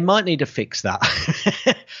 they might need to fix that.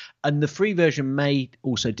 And the free version may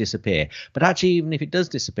also disappear. But actually, even if it does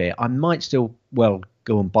disappear, I might still go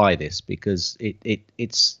and buy this because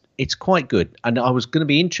it's quite good. And I was going to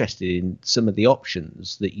be interested in some of the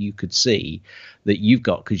options that you could see that you've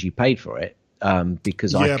got because you paid for it.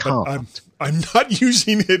 Because I can't. But I'm not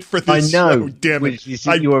using it for this. I know. Show, damn it!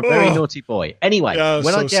 You're a very naughty boy. Anyway,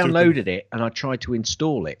 when I downloaded it and I tried to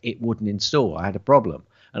install it, it wouldn't install. I had a problem,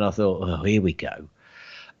 and I thought, oh, here we go.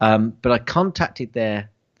 But I contacted their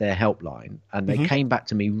helpline, and they came back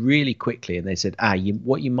to me really quickly, and they said,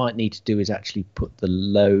 what you might need to do is actually put the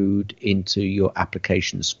load into your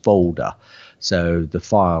applications folder. So the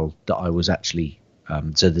file that I was actually,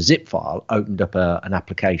 so the zip file opened up an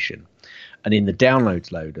application. And in the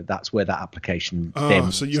downloads loader, that's where that application.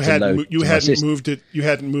 So you hadn't moved it to the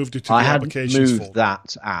applications folder. I hadn't moved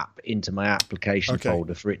that app into my application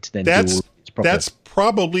folder for it to then do all its proper. That's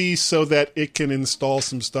probably so that it can install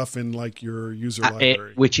some stuff in like your user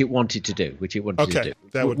library, which it wanted to do.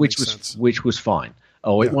 That would make sense. Which was fine.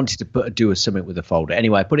 It wanted to do a summit with a folder.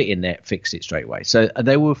 Anyway, I put it in there, fixed it straight away. So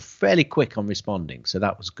they were fairly quick on responding. So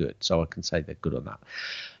that was good. So I can say they're good on that.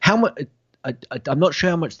 How much? I'm not sure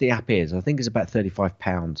how much the app is. I think it's about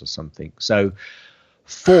 £35 or something. So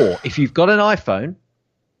if you've got an iPhone,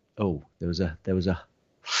 there was a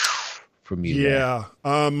from you. Yeah.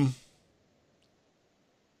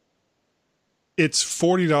 It's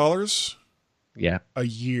 $40. Yeah. A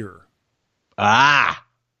year.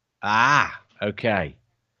 Okay.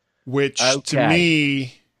 Which to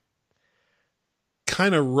me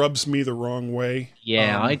kind of rubs me the wrong way.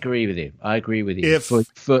 Yeah, I agree with you.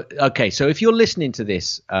 So if you're listening to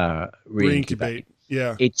this, Reincubate,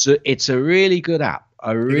 it's a really good app.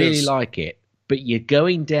 I really like it. But you're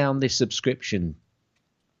going down this subscription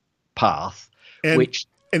path, and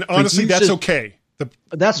honestly, that's okay.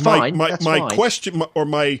 That's fine. My question or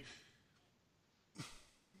my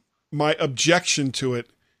objection to it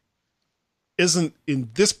isn't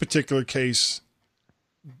in this particular case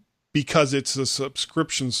because it's a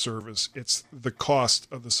subscription service. It's the cost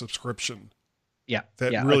of the subscription.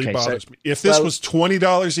 That really bothers me. If this was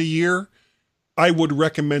 $20 a year, I would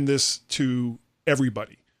recommend this to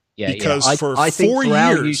everybody. Because for 4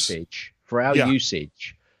 years, for our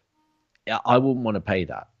usage, I wouldn't want to pay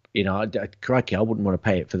that. Crikey, I wouldn't want to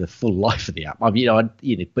pay it for the full life of the app. But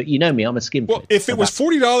you know me, I'm a skim. Well, if it was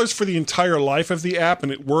 $40 for the entire life of the app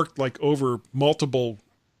and it worked like over multiple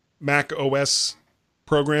Mac OS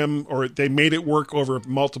program, or they made it work over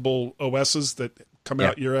multiple OSs that come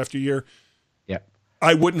out year after year,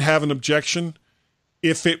 I wouldn't have an objection.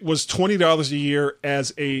 If it was $20 a year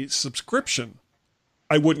as a subscription,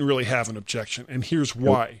 I wouldn't really have an objection. And here's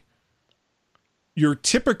why. Your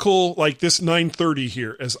typical, like this 930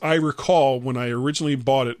 here, as I recall when I originally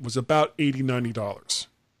bought it, was about $80, $90.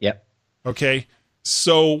 Yep. Okay?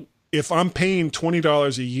 So if I'm paying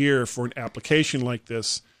 $20 a year for an application like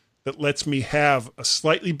this that lets me have a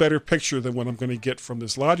slightly better picture than what I'm going to get from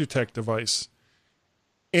this Logitech device,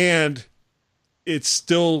 and it's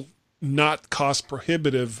still not cost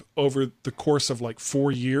prohibitive over the course of like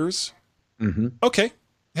 4 years, okay.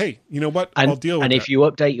 Hey, you know what? I'll deal with it. And if you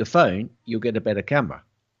update your phone, you'll get a better camera.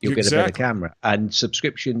 You'll get a better camera. And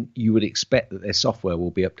subscription, you would expect that their software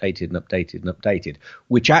will be updated and updated and updated,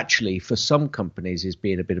 which actually for some companies is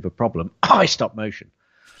being a bit of a problem. Stop motion.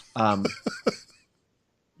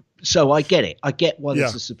 So I get it. I get why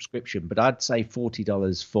there's a subscription, but I'd say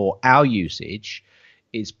 $40 for our usage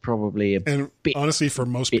is probably bit. Honestly, for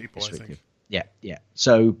most people, I think. Yeah.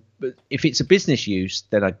 So but if it's a business use,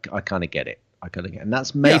 then I kind of get it. And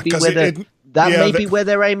that's maybe where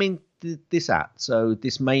they're aiming this at. So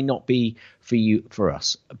this may not be for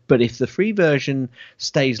us. But if the free version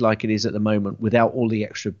stays like it is at the moment without all the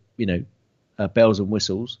extra, bells and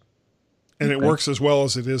whistles, and it works as well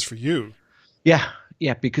as it is for you. Yeah,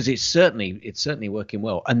 because it's certainly working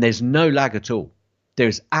well, and there's no lag at all.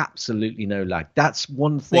 There's absolutely no lag. That's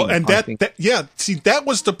one thing. Well, and that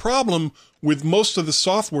was the problem with most of the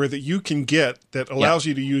software that you can get that allows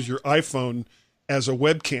you to use your iPhone as a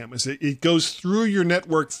webcam. Is it goes through your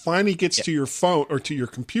network, finally gets to your phone or to your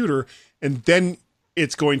computer, and then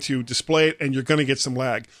it's going to display it, and you're going to get some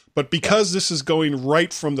lag. But because this is going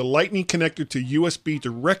right from the Lightning connector to USB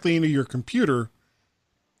directly into your computer,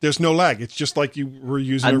 There's no lag. It's just like you were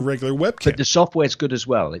using a regular webcam. But the software's good as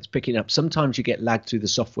well. It's picking up. Sometimes you get lag through the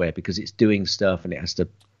software because it's doing stuff and it has to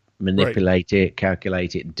manipulate it,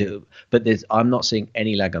 calculate it, and do. But I'm not seeing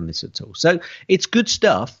any lag on this at all. So it's good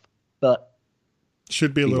stuff, but it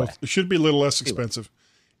should be a little less expensive.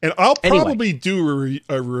 And I'll probably do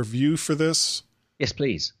a review for this. Yes,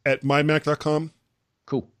 please. At mymac.com.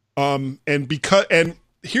 Cool. And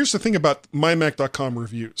here's the thing about mymac.com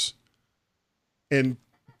reviews. And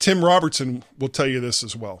Tim Robertson will tell you this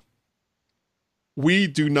as well. We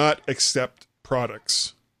do not accept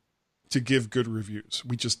products to give good reviews.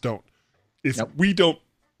 We just don't. If we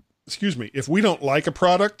don't like a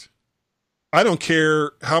product, I don't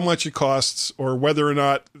care how much it costs or whether or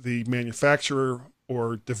not the manufacturer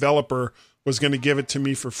or developer was going to give it to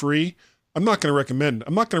me for free. I'm not going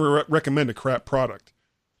to recommend a crap product.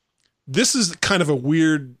 This is kind of a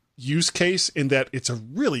weird use case in that it's a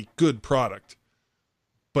really good product,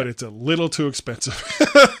 but it's a little too expensive.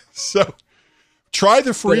 So try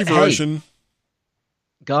the free version.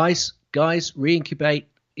 Guys, reincubate,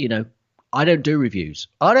 I don't do reviews.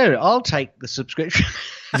 I'll take the subscription.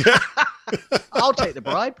 Yeah. I'll take the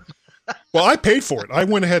bribe. Well, I paid for it. I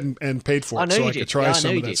went ahead and paid for it so I could try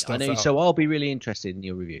some of that stuff out. So I'll be really interested in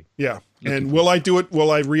your review. Yeah. And will I do it?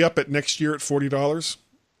 Will I re-up it next year at $40?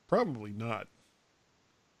 Probably not.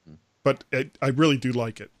 But I really do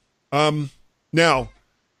like it. Now,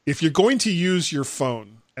 if you're going to use your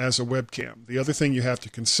phone as a webcam, the other thing you have to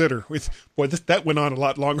consider that went on a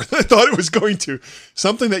lot longer than I thought it was going to.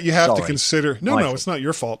 Something that you have to consider. No, it's not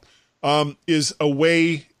your fault. Is a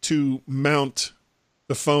way to mount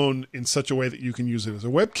the phone in such a way that you can use it as a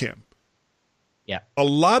webcam. Yeah. A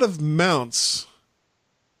lot of mounts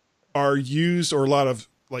are used, or a lot of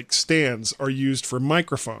stands are used for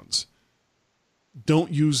microphones.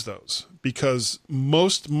 Don't use those because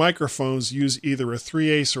most microphones use either a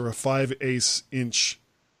 3/8 or a 5/8 inch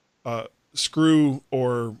screw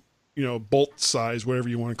or bolt size, whatever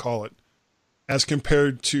you want to call it, as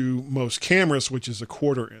compared to most cameras, which is a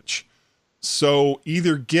 1/4 inch. So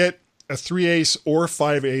either get a 3/8 or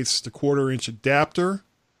 5/8 to 1/4 inch adapter,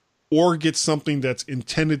 or get something that's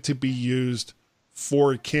intended to be used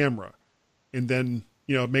for a camera, and then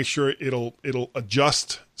make sure it'll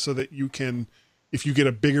adjust so that you can, if you get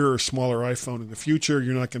a bigger or smaller iPhone in the future,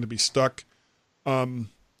 you're not going to be stuck. But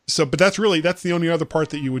that's the only other part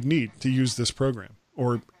that you would need to use this program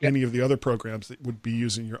or any of the other programs that would be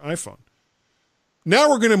using your iPhone. Now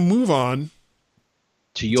we're going to move on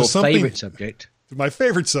to your favorite subject. My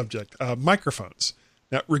favorite subject, microphones.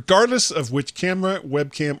 Now, regardless of which camera,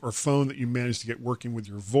 webcam, or phone that you manage to get working with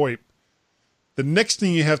your VoIP, the next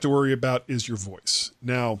thing you have to worry about is your voice.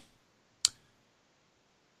 Now,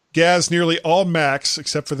 Gaz, nearly all Macs,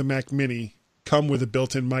 except for the Mac Mini, come with a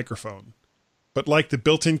built-in microphone. But like the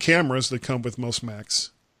built-in cameras that come with most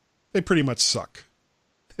Macs, they pretty much suck.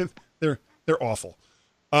 They're awful.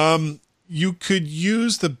 You could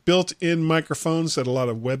use the built-in microphones that a lot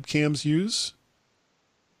of webcams use,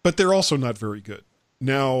 but they're also not very good.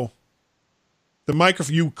 Now, the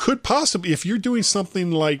microphone, you could possibly, if you're doing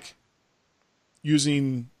something like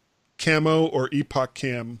using Camo or Epoch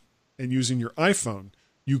Cam and using your iPhone,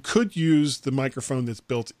 you could use the microphone that's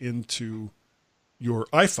built into your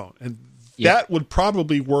iPhone, and that would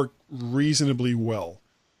probably work reasonably well.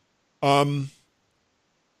 But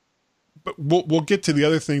we'll get to the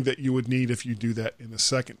other thing that you would need if you do that in a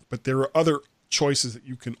second. But there are other choices that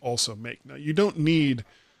you can also make. Now, you don't need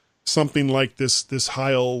something like this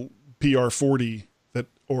Heil PR40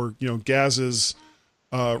 or Gaz's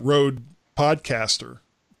Rode Podcatcher.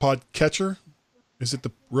 Is it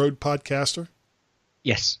the Rode Podcaster?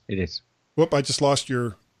 Yes, it is. Whoop! I just lost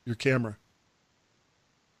your camera.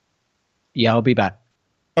 Yeah, I'll be back.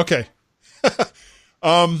 Okay.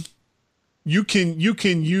 You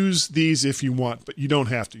can use these if you want, but you don't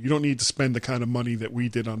have to. You don't need to spend the kind of money that we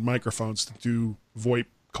did on microphones to do VoIP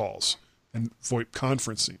calls and VoIP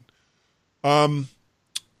conferencing.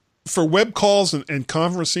 For web calls and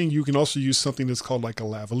conferencing, you can also use something that's called like a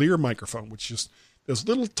lavalier microphone, which just this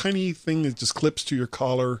little tiny thing that just clips to your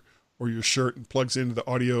collar or your shirt and plugs into the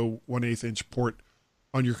audio 1/8 inch port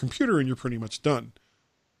on your computer, and you're pretty much done.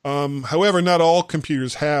 However, not all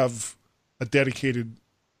computers have a dedicated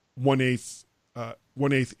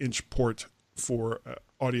 1/8 inch port for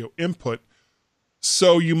audio input.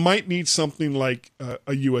 So you might need something like a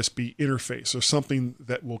USB interface or something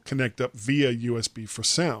that will connect up via USB for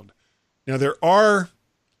sound. Now, there are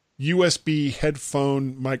USB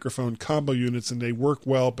headphone microphone combo units, and they work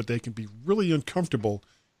well, but they can be really uncomfortable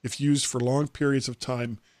if used for long periods of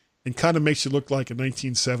time and kind of makes you look like a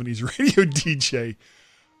 1970s radio DJ.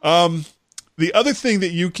 The other thing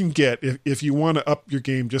that you can get if you want to up your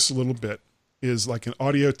game just a little bit is like an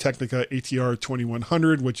Audio-Technica ATR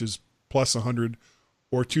 2100, which is plus 100,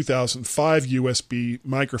 or 2005 USB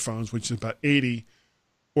microphones, which is about 80,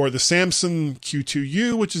 or the Samson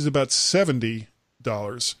Q2U, which is about $70.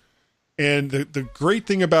 And the great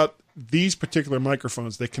thing about these particular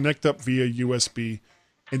microphones, they connect up via USB,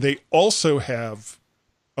 and they also have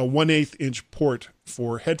a 1/8 inch port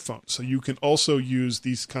for headphones. So you can also use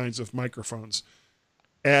these kinds of microphones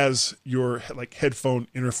as your like headphone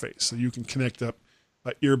interface. So you can connect up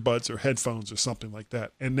earbuds or headphones or something like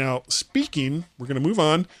that. And now we're going to move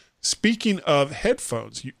on. Speaking of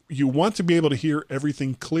headphones, you want to be able to hear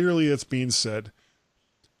everything clearly that's being said.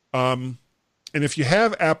 And if you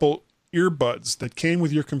have Apple earbuds that came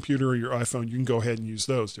with your computer or your iPhone, you can go ahead and use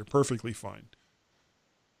those. They're perfectly fine.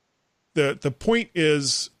 The point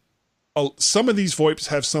is, some of these VoIPs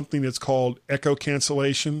have something that's called echo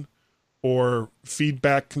cancellation or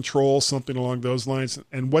feedback control, something along those lines.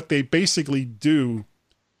 And what they basically do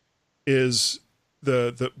is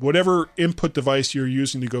the whatever input device you're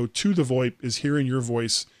using to go to the VoIP is hearing your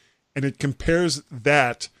voice, and it compares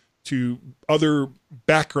that to other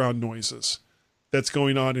background noises that's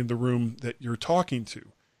going on in the room that you're talking to.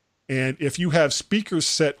 And if you have speakers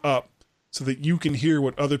set up so that you can hear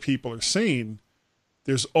what other people are saying,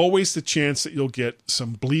 there's always the chance that you'll get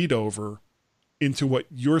some bleed over into what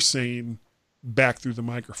you're saying back through the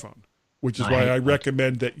microphone, which is why I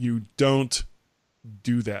recommend that you don't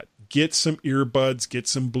do that. Get some earbuds, get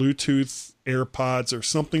some Bluetooth AirPods or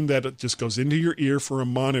something that just goes into your ear for a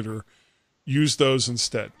monitor. Use those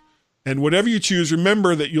instead. And whatever you choose,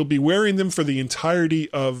 remember that you'll be wearing them for the entirety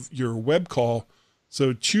of your web call.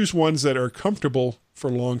 So choose ones that are comfortable for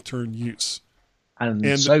long-term use.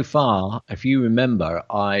 And so far, if you remember,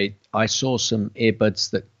 I saw some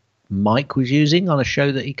earbuds that Mike was using on a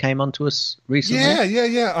show that he came on to us recently.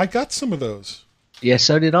 Yeah. I got some of those. Yeah,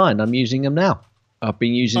 so did I, and I'm using them now. I've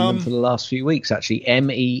been using them for the last few weeks, actually.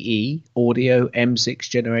 MEE Audio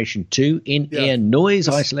M6 Generation 2 in-ear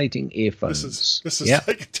noise-isolating earphones. This is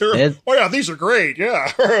like terrible. Oh, yeah, these are great.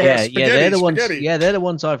 Yeah. They're the ones. Yeah, they're the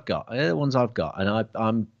ones I've got. And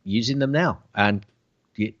I'm using them now. And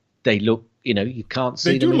they look, you can't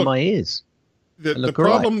see them in my ears. The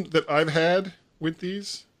problem that I've had with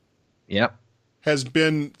these has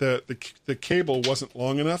been the cable wasn't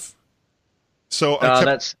long enough. So I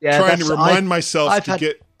kept trying to remind myself to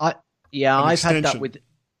get I've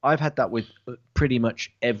had that with pretty much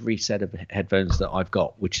every set of headphones that I've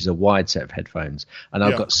got, which is a wide set of headphones, and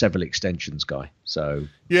I've got several extensions, Guy. So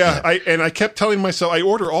I kept telling myself, I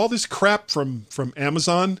order all this crap from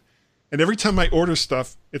Amazon, and every time I order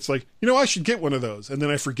stuff, it's like, I should get one of those, and then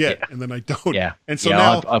I forget, and then I don't. Yeah. And so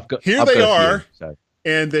now they are,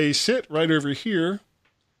 and they sit right over here.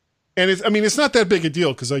 And it's not that big a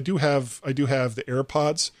deal because I do have the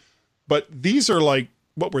AirPods, but these are like,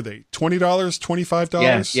 what were they? $20,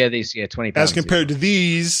 $25? Yeah, these £20. As compared to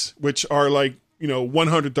these, which are like,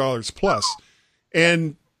 $100 plus.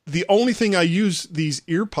 And the only thing I use these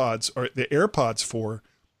earpods or the AirPods for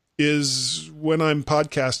is when I'm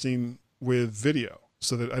podcasting with video,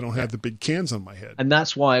 so that I don't have the big cans on my head. And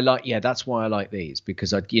that's why I like these,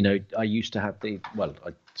 because I used to have I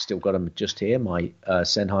still got them just here, my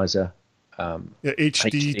Sennheiser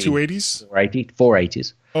HD 280s?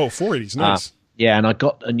 480s. Oh, 480s, nice. And I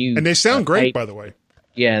got a new... And they sound great, by the way.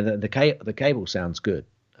 Yeah, the cable sounds good.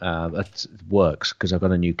 It works because I've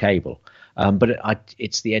got a new cable. But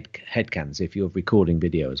it's the head cans if you're recording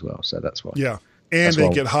video as well, so that's why. Yeah, and they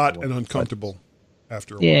get hot and uncomfortable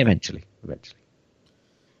after a while. Yeah, eventually.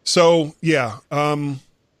 So,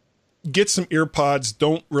 get some earpods.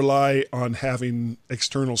 Don't rely on having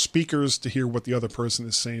external speakers to hear what the other person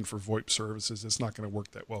is saying for VoIP services. It's not going to work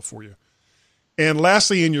that well for you. And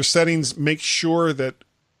lastly, in your settings, make sure that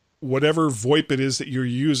whatever VoIP it is that you're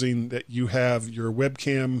using, that you have your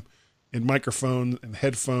webcam and microphone and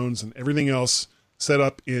headphones and everything else set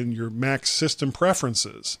up in your Mac system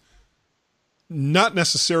preferences. Not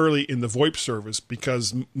necessarily in the VoIP service,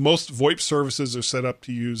 because most VoIP services are set up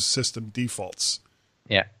to use system defaults.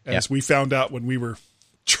 Yeah. As we found out when we were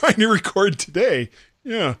trying to record today.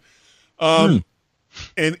 Yeah. And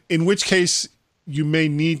in which case you may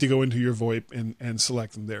need to go into your VoIP and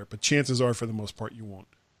select them there, but chances are for the most part you won't.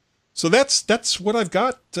 So that's what I've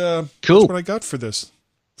got. Cool. That's what I got for this.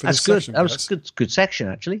 That's good. That was a good section,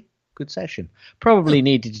 actually. Good session. Probably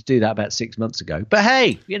needed to do that about 6 months ago, but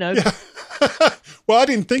hey, Yeah. Well, I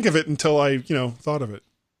didn't think of it until I, thought of it.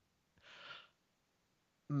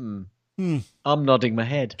 I'm nodding my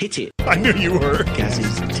head. Hit it. I knew you were.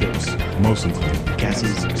 Gaz's tips. Mostly.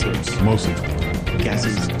 Gaz's tips. Mostly.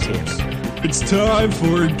 Gaz's tips. It's time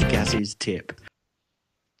for Gaz's tip.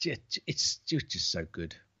 It's just so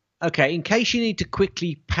good. Okay, in case you need to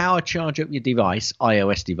quickly power charge up your device,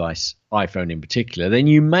 iOS device, iPhone in particular, then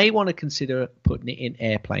you may want to consider putting it in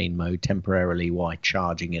airplane mode temporarily while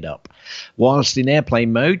charging it up. Whilst in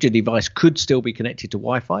airplane mode, your device could still be connected to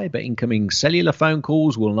Wi-Fi, but incoming cellular phone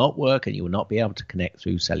calls will not work and you will not be able to connect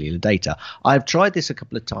through cellular data. I've tried this a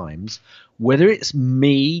couple of times. Whether it's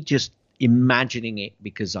me just imagining it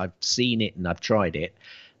because I've seen it and I've tried it,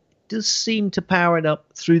 does seem to power it up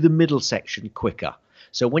through the middle section quicker.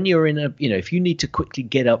 So when you're in a, if you need to quickly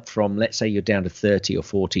get up from, let's say you're down to 30 or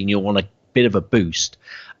 40 and you want a bit of a boost,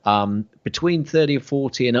 between 30 or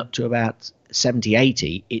 40 and up to about 70,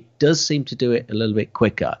 80, it does seem to do it a little bit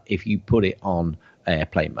quicker if you put it on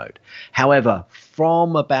airplane mode. However,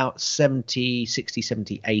 from about 70, 60,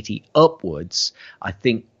 70, 80 upwards, I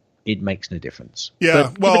think it makes no difference.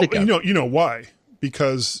 Yeah, well, you know why?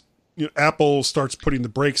 Because Apple starts putting the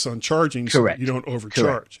brakes on charging so you don't overcharge.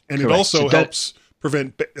 Correct. And it also helps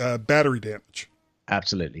prevent battery damage.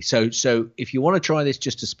 Absolutely. So if you want to try this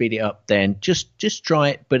just to speed it up, then just try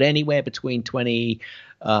it, but anywhere between 20,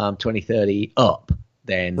 30 up,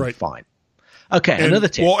 then fine. Okay, and another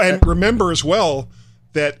tip. Well, and remember as well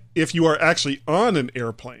that if you are actually on an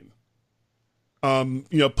airplane,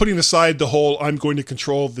 putting aside the whole I'm going to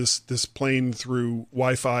control this plane through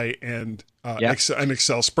Wi-Fi and an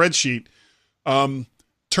Excel spreadsheet,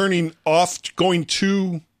 turning off, going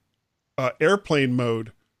to airplane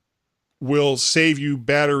mode will save you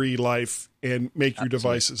battery life and make your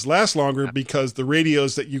devices last longer because the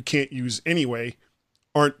radios that you can't use anyway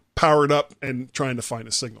aren't powered up and trying to find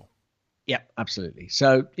a signal. Yeah, absolutely.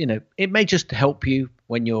 So, it may just help you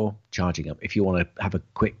when you're charging up if you want to have a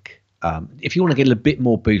quick, if you want to get a bit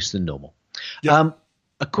more boost than normal. Yep.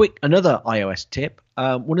 Another iOS tip.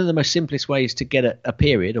 One of the most simplest ways to get a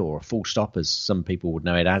period or a full stop, as some people would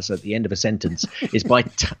know it as, at the end of a sentence is by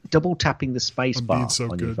double tapping the space bar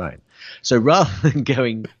on your phone. So rather than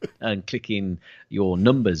going and clicking your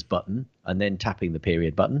numbers button and then tapping the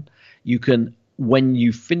period button, you can, when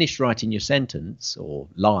you finish writing your sentence or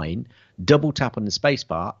line, double tap on the space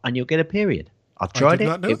bar and you'll get a period. I've tried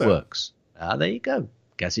it. It works. There you go.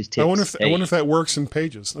 Gaz's tips. I wonder if that works in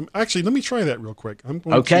Pages. Actually, let me try that real quick.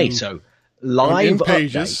 So live in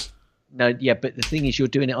Pages. No, yeah, but the thing is, you're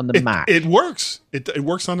doing it on the Mac. It works. It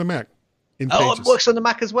works on the Mac. In Pages. It works on the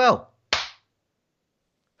Mac as well.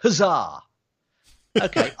 Huzzah!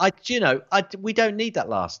 Okay, we don't need that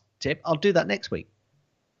last tip. I'll do that next week.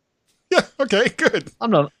 Yeah. Okay. Good.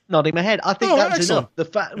 I'm not nodding my head. I think that's excellent. enough. The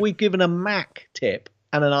fact we've given a Mac tip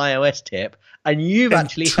and an iOS tip, and you've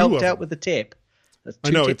actually helped out with the tip. I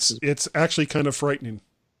know it's actually kind of frightening.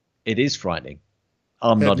 It is frightening.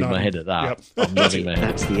 I'm nodding my head at that. Yep. I'm nodding my head.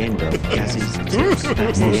 That's the end of Gaz's tips.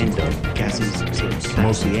 That's the end of Gaz's tips.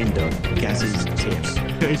 That's the end of Gaz's tips.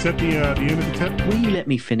 Is that the end of the tip? Will you let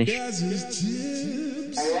me finish? Gaz's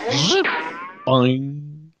tips.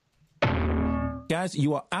 Boing. Gaz,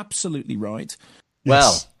 you are absolutely right.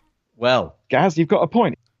 Yes. Well. Gaz, you've got a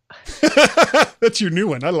point. That's your new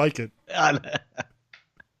one. I like it.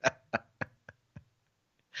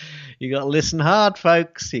 You got to listen hard,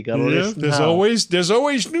 folks. You got to listen hard. There's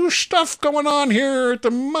always new stuff going on here at the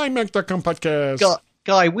MyMac.com podcast.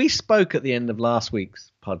 Guy, we spoke at the end of last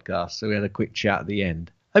week's podcast, so we had a quick chat at the end.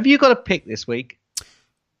 Have you got a pick this week?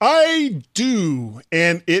 I do,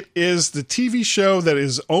 and it is the TV show that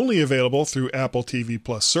is only available through Apple TV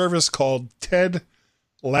Plus service called Ted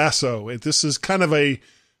Lasso. This is kind of a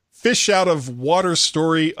fish out of water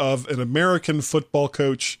story of an American football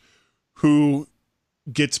coach who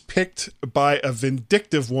gets picked by a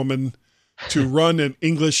vindictive woman to run an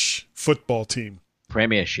English football team.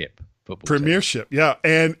 Premiership football team. Yeah.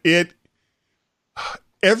 And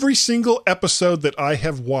every single episode that I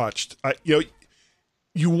have watched,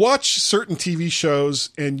 you watch certain TV shows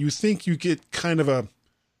and you think you get kind of a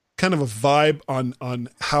vibe on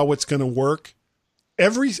how it's going to work.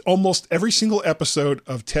 Almost every single episode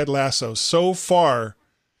of Ted Lasso so far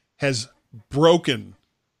has broken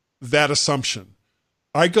that assumption.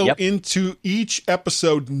 I go into each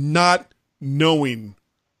episode not knowing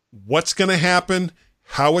what's going to happen,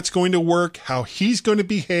 how it's going to work, how he's going to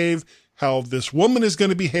behave, how this woman is going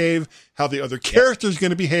to behave, how the other character is going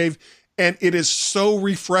to behave. And it is so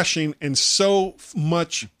refreshing and so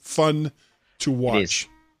much fun to watch.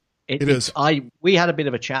 It is. We had a bit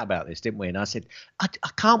of a chat about this, didn't we? And I said, I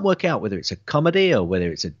can't work out whether it's a comedy or whether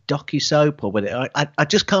it's a docusoap or whether I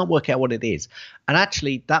just can't work out what it is. And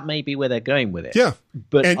actually, that may be where they're going with it. Yeah.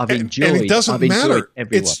 But I've enjoyed. And it doesn't matter.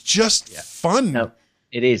 Everyone. It's just fun. No,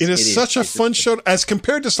 it is. It is such a fun show as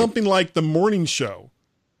compared to something like The Morning Show.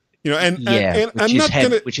 You know, and which I'm not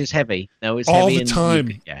going to, which is heavy. No, it's all heavy the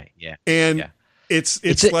time. And it's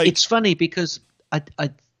like, it's funny because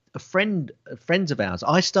friends of ours,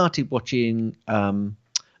 I started watching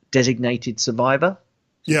Designated Survivor.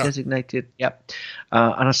 Designated, yep.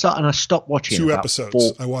 And I stopped watching 2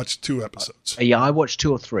 episodes. I watched 2 episodes. I watched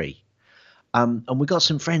 2 or 3. And we got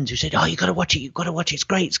some friends who said, "Oh, you got to watch it. It's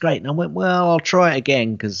great. It's great." And I went, "Well, I'll try it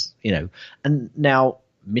again because And now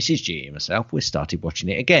Mrs. G and myself, we started watching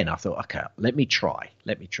it again. I thought, okay, let me try.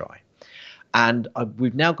 And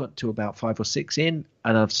we've now got to about 5 or 6 in,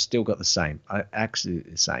 and I've still got the same.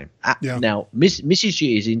 Absolutely the same. Now, Mrs.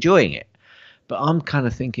 G is enjoying it, but I'm kind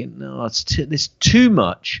of thinking, no, there's too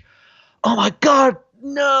much. Oh my God,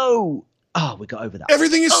 no! Oh, we got over that.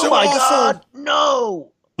 Everything is so awful. Oh my God,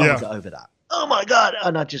 no! Oh, we got over that. Oh my God,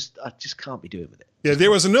 and I just can't be doing with it. Yeah,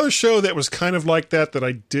 there was another show that was kind of like that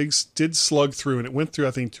I did slug through, and it went through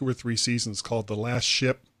I think 2 or 3 seasons, called The Last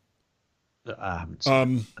Ship. I haven't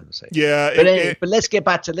seen it. Yeah, but let's get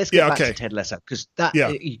back to Ted Lasso, because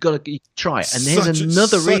you got to try it. And there's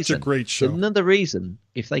another reason. Such a great show. Another reason,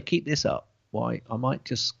 if they keep this up, why I might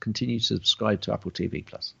just continue to subscribe to Apple TV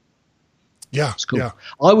Plus. Yeah, it's cool. Yeah.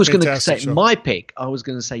 I was going to say show. My pick. I was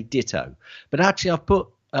going to say Ditto, but actually I've put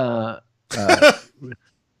I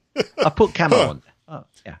put Camo on there. Oh,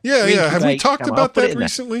 yeah. Have we talked about that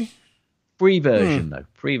recently? Free version though.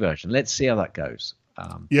 Free version. Let's see how that goes.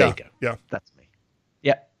 There you go. Yeah. That's me.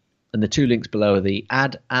 Yeah. And the 2 links below are the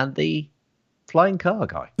ad and the flying car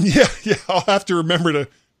guy. Yeah. I'll have to remember to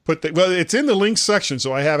put that. Well, it's in the links section,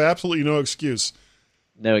 so I have absolutely no excuse.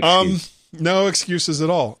 No excuse. No excuses at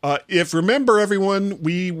all. If remember, everyone,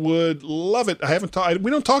 we would love it. We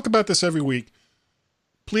don't talk about this every week.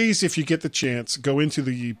 Please, if you get the chance, go into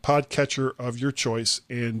the podcatcher of your choice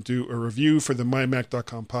and do a review for the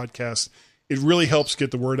mymac.com podcast. It really helps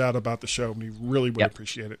get the word out about the show. We really would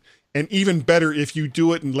appreciate it. And even better, if you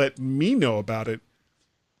do it and let me know about it,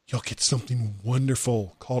 you'll get something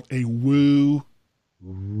wonderful called a Woo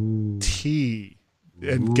T.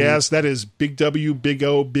 And Gaz, that is big W, big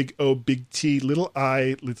O, big O, big T, little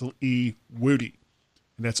I, little E, Woody.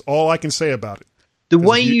 And that's all I can say about it. The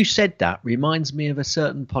way you said that reminds me of a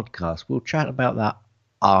certain podcast. We'll chat about that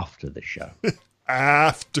after the show.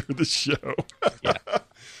 After the show. Yeah.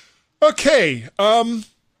 Okay.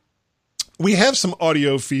 We have some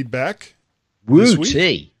audio feedback. Woo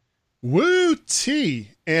T. Woo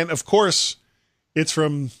T. And of course, it's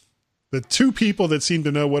from the 2 people that seem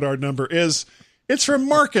to know what our number is. It's from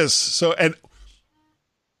Marcus. So, and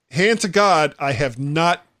hand to God, I have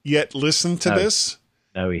not yet listened to this.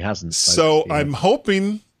 No, he hasn't. So I'm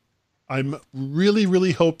really,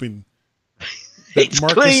 really hoping that it's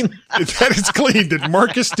clean. That it's clean, that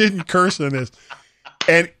Marcus didn't curse in this.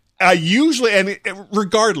 And I usually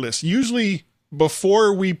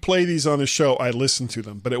before we play these on the show, I listen to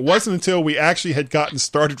them. But it wasn't until we actually had gotten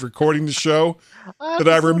started recording the show that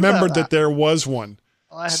I remembered that there was one.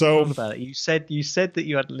 I hadn't thought about it. You said that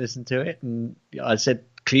you hadn't listened to it, and I said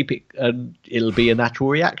keep it, and it'll be a natural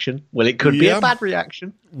reaction. Well, it could be a bad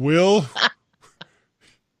reaction. I'm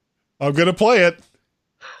gonna play it.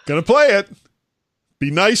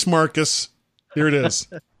 Be nice, Marcus. Here it is.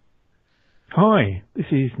 Hi, this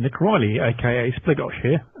is Nick Riley, aka Spligosh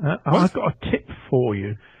here. I've got a tip for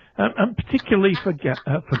you, and particularly for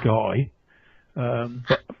Guy.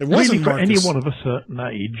 But really for anyone of a certain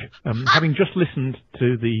age, having just listened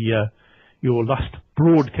to your last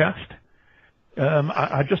broadcast,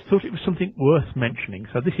 I just thought it was something worth mentioning.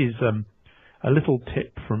 So this is a little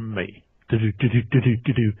tip from me. Nick's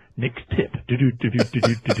tip. Nick's tip.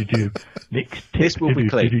 This will be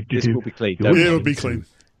clean. It will be clean.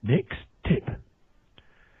 Nick's tip.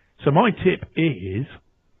 So my tip is,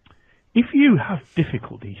 if you have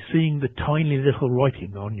difficulty seeing the tiny little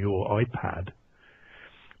writing on your iPad,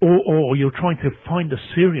 or you're trying to find a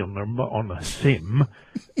serial number on a SIM,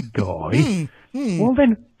 Guy, well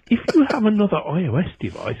then, if you have another iOS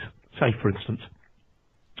device, say for instance,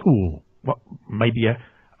 maybe a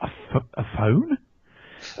phone?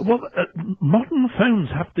 Well, modern phones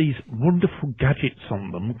have these wonderful gadgets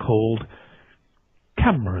on them called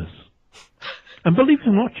cameras. And believe it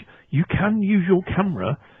or not, you can use your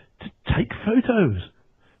camera to take photos.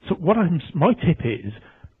 So my tip is,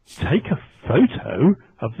 take a photo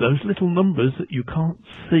of those little numbers that you can't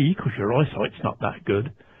see because your eyesight's not that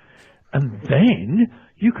good, and then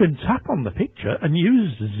you can tap on the picture and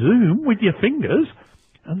use zoom with your fingers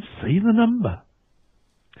and see the number.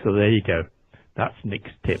 So there you go. That's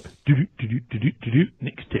Nick's tip.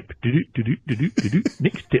 Nick's tip.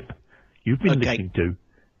 Nick's tip. You've been listening to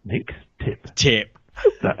Nick's tip.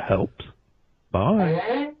 Hope that helps.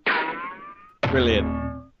 Bye. Brilliant.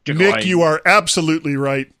 Nick, you are absolutely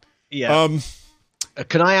right. Yeah.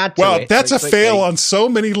 Can I add to well, it? that's a fail on so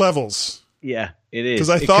many levels. Yeah, it is. Because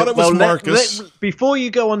I thought it was Marcus. Before you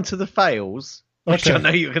go on to the fails, which Okay. I know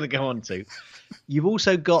you're going to go on to, you've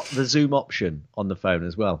also got the zoom option on the phone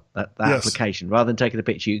as well. That Yes. application. Rather than taking a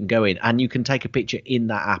picture, you can go in and you can take a picture in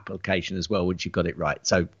that application as well once you've got it right.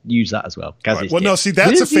 So use that as well. Right. Well, no, see,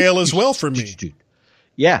 that's a fail as well for me.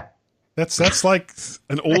 Yeah. That's like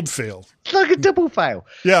an old fail. It's like a double fail.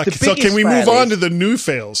 Yeah, The so can biggest we move fail on is- to the new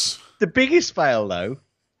fails? The biggest fail, though,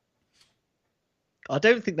 I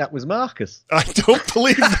don't think that was Marcus. I don't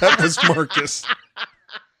believe that was Marcus.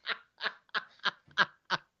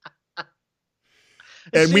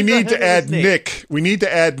 And we need to add Nick. We need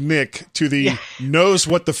to add Nick to the knows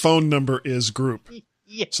what the phone number is group.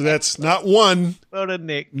 Yeah. So that's not one, Well done,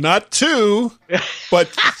 Nick. not two, but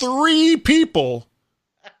three people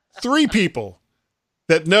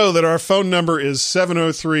that know that our phone number is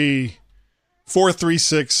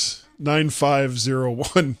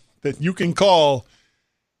 703-436-9501 that you can call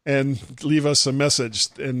and leave us a message.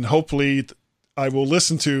 And hopefully I will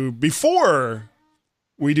listen to before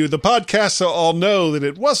we do the podcast, so I'll know that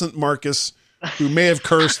it wasn't Marcus who may have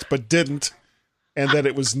cursed but didn't, and that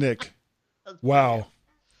it was Nick. Wow.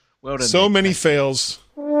 Well done, So Nick. many fails.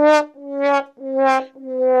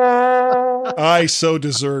 I so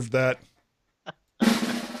deserved that.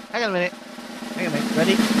 Hang on a minute.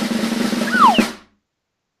 Ready?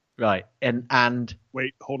 Right. And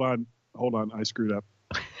Wait, hold on. I screwed up.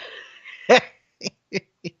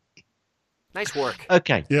 Nice work.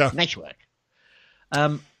 okay. Yeah. Nice work.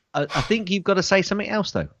 I think you've got to say something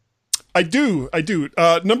else, though. I do.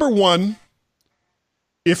 Number one,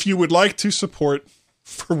 if you would like to support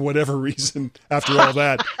for whatever reason after all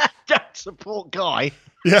that, Don't support Guy.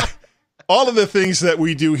 yeah, all of the things that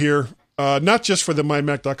we do here, not just for the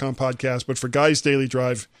MyMac.com podcast, but for Guy's Daily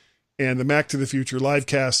Drive and the Mac to the Future live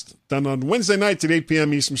cast done on Wednesday nights at 8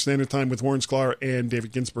 p.m. Eastern Standard Time with Warren Sklar and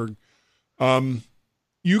David Ginsburg.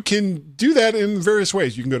 You can do that in various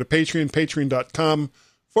ways. You can go to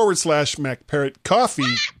patreon.com/MacParrot,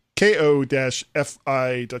 Coffee,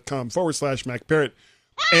 ko-fi.com/MacParrot,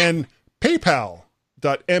 and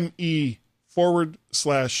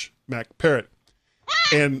PayPal.me/MacParrot.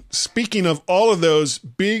 And speaking of all of those,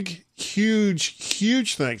 big,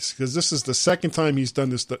 huge thanks, because this is the second time he's done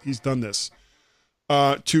this.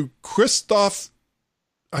 To Christoph.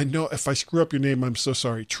 I know if I screw up your name, I'm so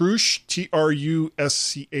sorry. Trusch,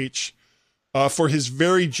 Trusch, for his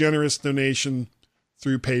very generous donation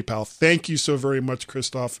through PayPal. Thank you so very much,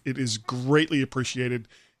 Christoph. It is greatly appreciated.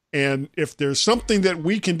 And if there's something that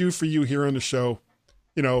we can do for you here on the show,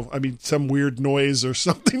 some weird noise or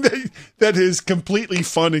something that is completely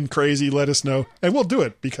fun and crazy, let us know. And we'll do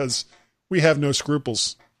it because we have no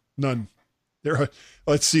scruples. None.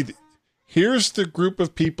 Let's see. Here's the group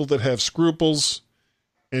of people that have scruples.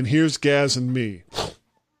 And here's Gaz and me.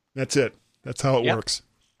 That's it. That's how it works.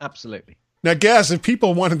 Absolutely. Now, Gaz, if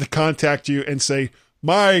people wanted to contact you and say,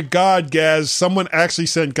 my God, Gaz, someone actually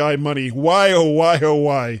sent Guy money. Why, oh,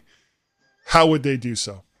 why? How would they do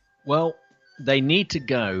so? Well, they need to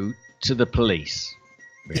go to the police,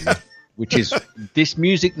 really, which is this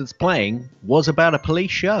music that's playing was about a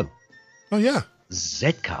police show. Oh, yeah.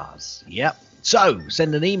 Z-Cars. Yep. So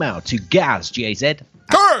send an email to Gaz, G-A-Z,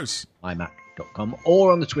 Cars! mymac.com,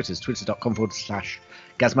 or on the Twitters,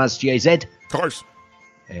 twitter.com/Gazmaz, G-A-Z, Cars.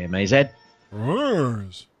 M-A-Z.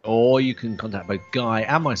 Cars. Or you can contact both Guy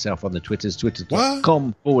and myself on the Twitters,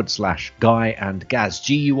 twitter.com/Guy and Gaz,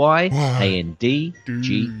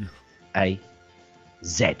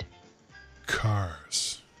 G-U-Y-A-N-D-G-A-Z.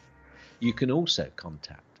 Cars. You can also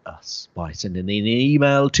contact us by sending in an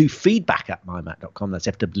email to feedback@mymac.com. That's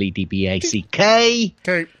FWDBACK. Okay.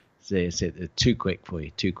 It's too quick for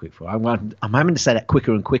you. I'm having to say that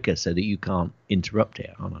quicker and quicker so that you can't interrupt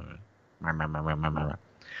it. Oh, no.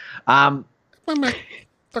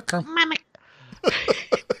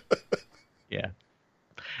 Yeah.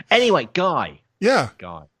 Anyway, Guy. Yeah.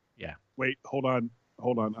 Guy. Yeah. Wait, hold on.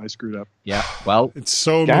 I screwed up. Yeah. Well, it's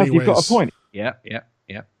so Guys, many you've ways. got a point. Yeah.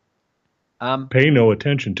 Pay no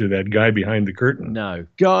attention to that guy behind the curtain. No.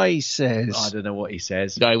 Guy says. I don't know what he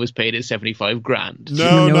says. Guy was paid at 75 grand.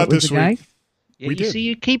 No, not this week. Yeah, We you did. see,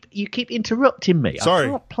 you keep interrupting me. Sorry. I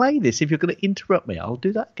can't play this if you're going to interrupt me. I'll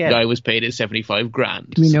do that again. Guy was paid at 75 grand.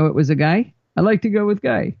 Do we know it was a guy? I like to go with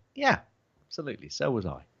Guy. Yeah, absolutely. So was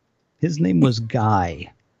I. His name was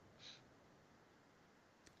Guy.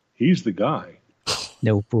 He's the guy.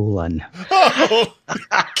 No fooling. Oh,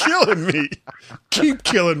 killing me. Keep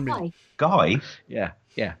killing me. Guy? Yeah.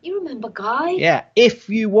 You remember Guy? Yeah, if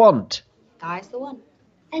you want. Guy's the one.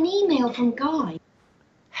 An email from Guy.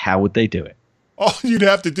 how would they do it? All you'd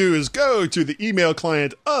have to do is go to the email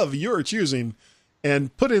client of your choosing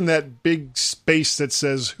and put in that big space that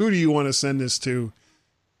says, who do you want to send this to?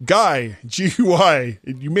 Guy, G-U-I,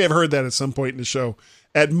 you may have heard that at some point in the show,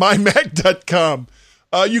 at mymac.com.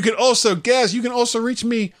 You can also, Gaz, you can also reach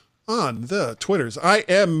me on the Twitters. I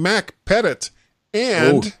am Mac Pettit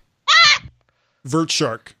and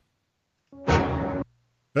VertShark.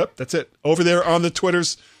 Yep, that's it. Over there on the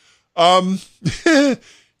Twitters.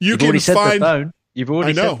 You can find. You've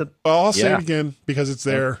already said the phone. I'll say it again because it's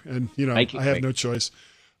there, and I have no choice.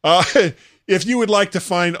 If you would like to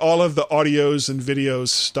find all of the audios and videos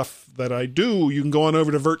stuff that I do, you can go on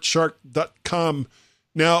over to vertshark.com.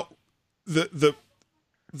 Now, the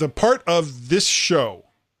part of this show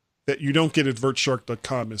that you don't get at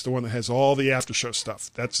vertshark.com is the one that has all the after show stuff.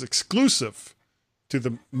 That's exclusive to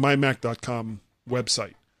the mymac.com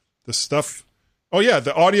website. The stuff. Oh, yeah,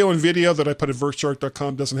 the audio and video that I put at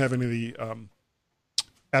vertshark.com doesn't have any of the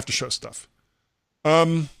after show stuff.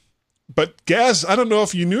 But Gaz, I don't know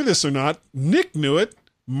if you knew this or not. Nick knew it.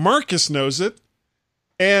 Marcus knows it.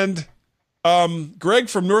 And Greg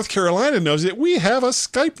from North Carolina knows it. We have a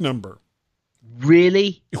Skype number.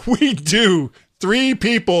 Really? We do. 3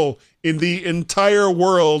 people in the entire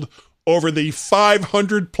world over the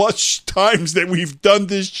 500 plus times that we've done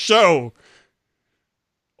this show.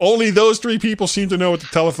 Only those 3 people seem to know what the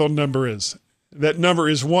telephone number is. That number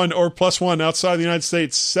is 1 or +1 outside the United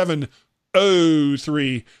States,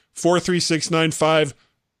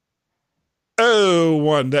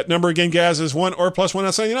 703-436-9501. That number again, Gaz, is 1 or +1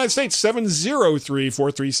 outside the United States,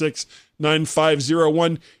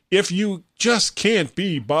 703-436-9501. If you just can't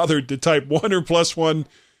be bothered to type 1 or +1,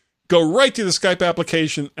 go right to the Skype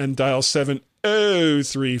application and dial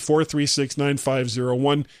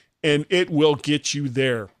 703-436-9501. And it will get you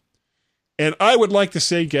there. And I would like to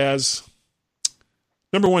say, Gaz,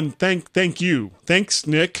 number one, thank you. Thanks,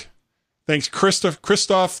 Nick. Thanks, Christoph.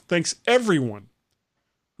 Thanks, everyone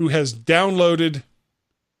who has downloaded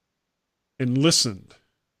and listened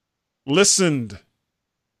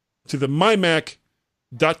to the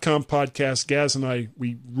mymac.com podcast. Gaz and I,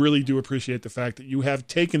 we really do appreciate the fact that you have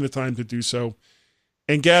taken the time to do so.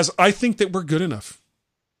 And Gaz, I think that we're good enough.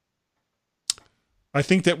 I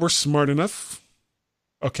think that we're smart enough.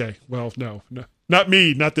 Okay, well, no, not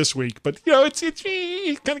me, not this week. But,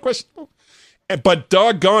 it's kind of questionable. But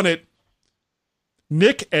doggone it,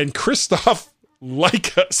 Nick and Christoph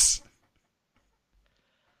like us.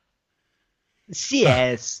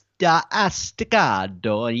 Siesta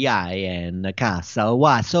asticado ya en casa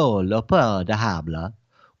va solo per dejarla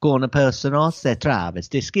con personas se traves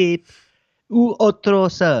de skip u otro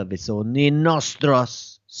servicio ni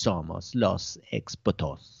nosotros somos los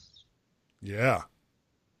expertos. Yeah.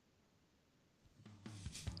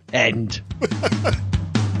 End.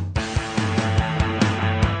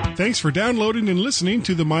 Thanks for downloading and listening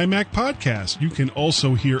to the MyMac Podcast. You can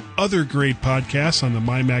also hear other great podcasts on the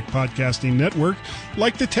MyMac Podcasting Network,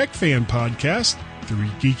 like the Tech Fan Podcast, 3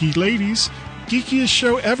 Geeky Ladies, Geekiest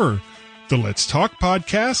Show Ever, the Let's Talk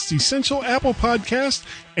Podcast, Essential Apple Podcast,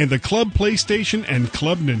 and the Club PlayStation and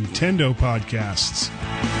Club Nintendo Podcasts.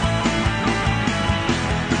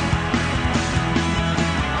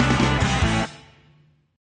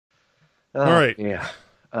 Oh, all right. Yeah.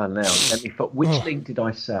 Now, let me. Which link did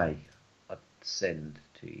I say I'd send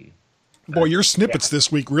to you? Boy, your snippets this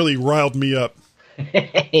week really riled me up.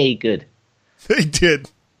 Hey, good. They did.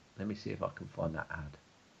 Let me see if I can find that ad.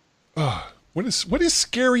 What is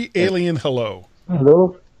Scary Alien Hello?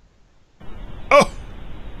 Hello? Oh!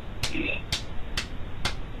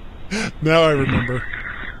 Now I remember.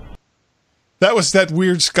 That was that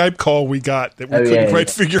weird Skype call we got that we couldn't quite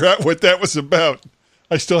figure out what that was about.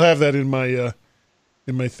 I still have that in my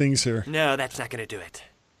things here. No, that's not going to do it.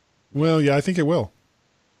 Well, yeah, I think it will.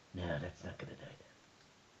 No, that's not going to do it.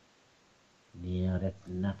 No, that's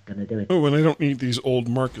not going to do it. Oh, and I don't need these old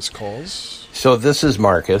Marcus calls. So this is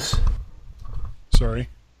Marcus. Sorry.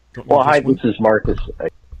 Hi, this is Marcus.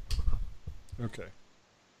 Okay.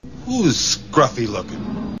 Who's scruffy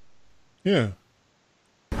looking? Yeah.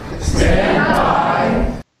 Stand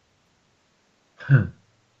by.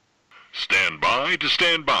 Stand by to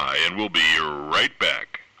stand by, and we'll be right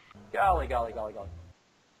back. Golly, golly, golly, golly.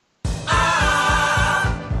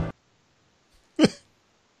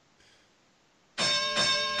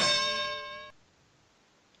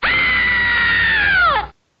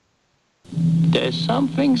 There's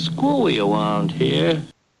something screwy around here.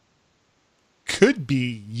 Could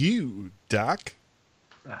be you, Doc.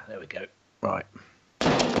 There we go. Right.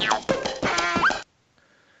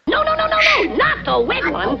 No, not the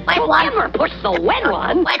wet one. Don't ever push the wet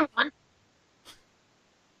one.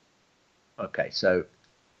 Okay, so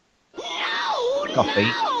copy.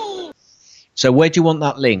 So where do you want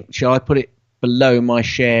that link? Shall I put it below my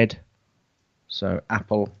shared? So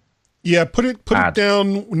Apple. Yeah, put it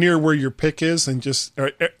down near where your pick is, and just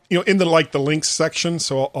in the links section.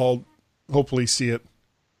 So I'll hopefully see it.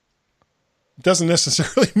 It doesn't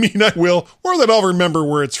necessarily mean I will, or that I'll remember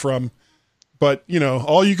where it's from. But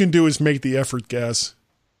all you can do is make the effort, Gaz.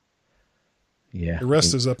 Yeah. The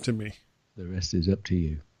rest is up to me. The rest is up to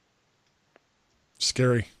you.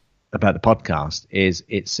 Scary. About the podcast is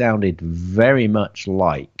it sounded very much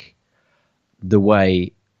like the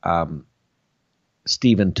way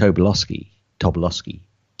Stephen Tobolowsky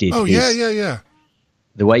did. Oh, yeah.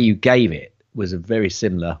 The way you gave it was a very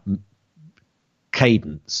similar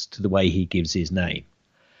cadence to the way he gives his name.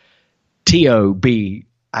 T-O-B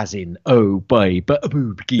as in oh by but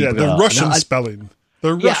yeah, the Russian spelling.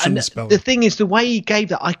 The Russian spelling. The thing is, the way he gave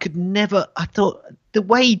that, I thought the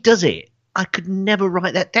way he does it, I could never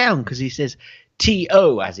write that down, because he says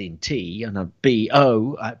T-O as in T and a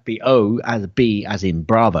B-O, B-O as a B as in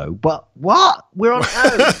Bravo. But what? We're on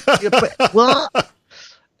O. What?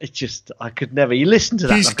 It's just, I could never. You listen to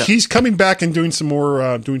that. He's coming back and doing some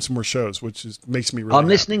more shows, which makes me really I'm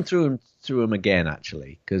happy. listening through them again,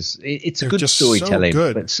 actually, because it's good just storytelling. So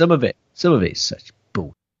good. But some of it is such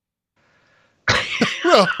bull.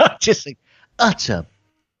 Well, just like utter.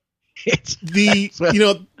 The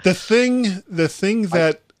thing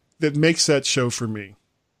that makes that show for me.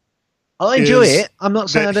 I enjoy it. I'm not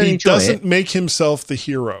saying I don't enjoy it. He doesn't make himself the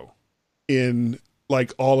hero in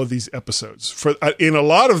like all of these episodes. In a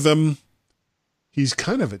lot of them, he's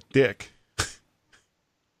kind of a dick.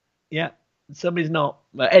 Yeah, somebody's not.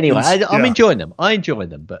 But anyway, I'm enjoying them. I enjoy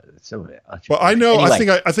them, but some of it. I know.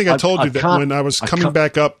 Anyway, I think I told you that when I was coming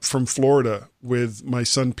back up from Florida with my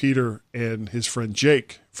son Peter and his friend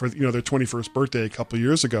Jake for their 21st birthday a couple of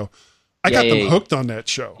years ago, I got them hooked on that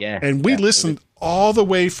show. Yeah, and we listened all the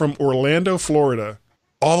way from Orlando, Florida,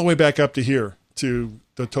 all the way back up to here to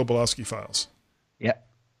the Tobolowsky Files. Yeah,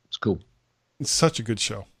 it's cool. It's such a good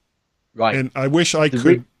show. Right. And I wish I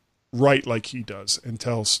could write like he does and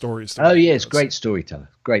tell stories. Oh, yeah, it's great storyteller.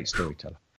 Great storyteller.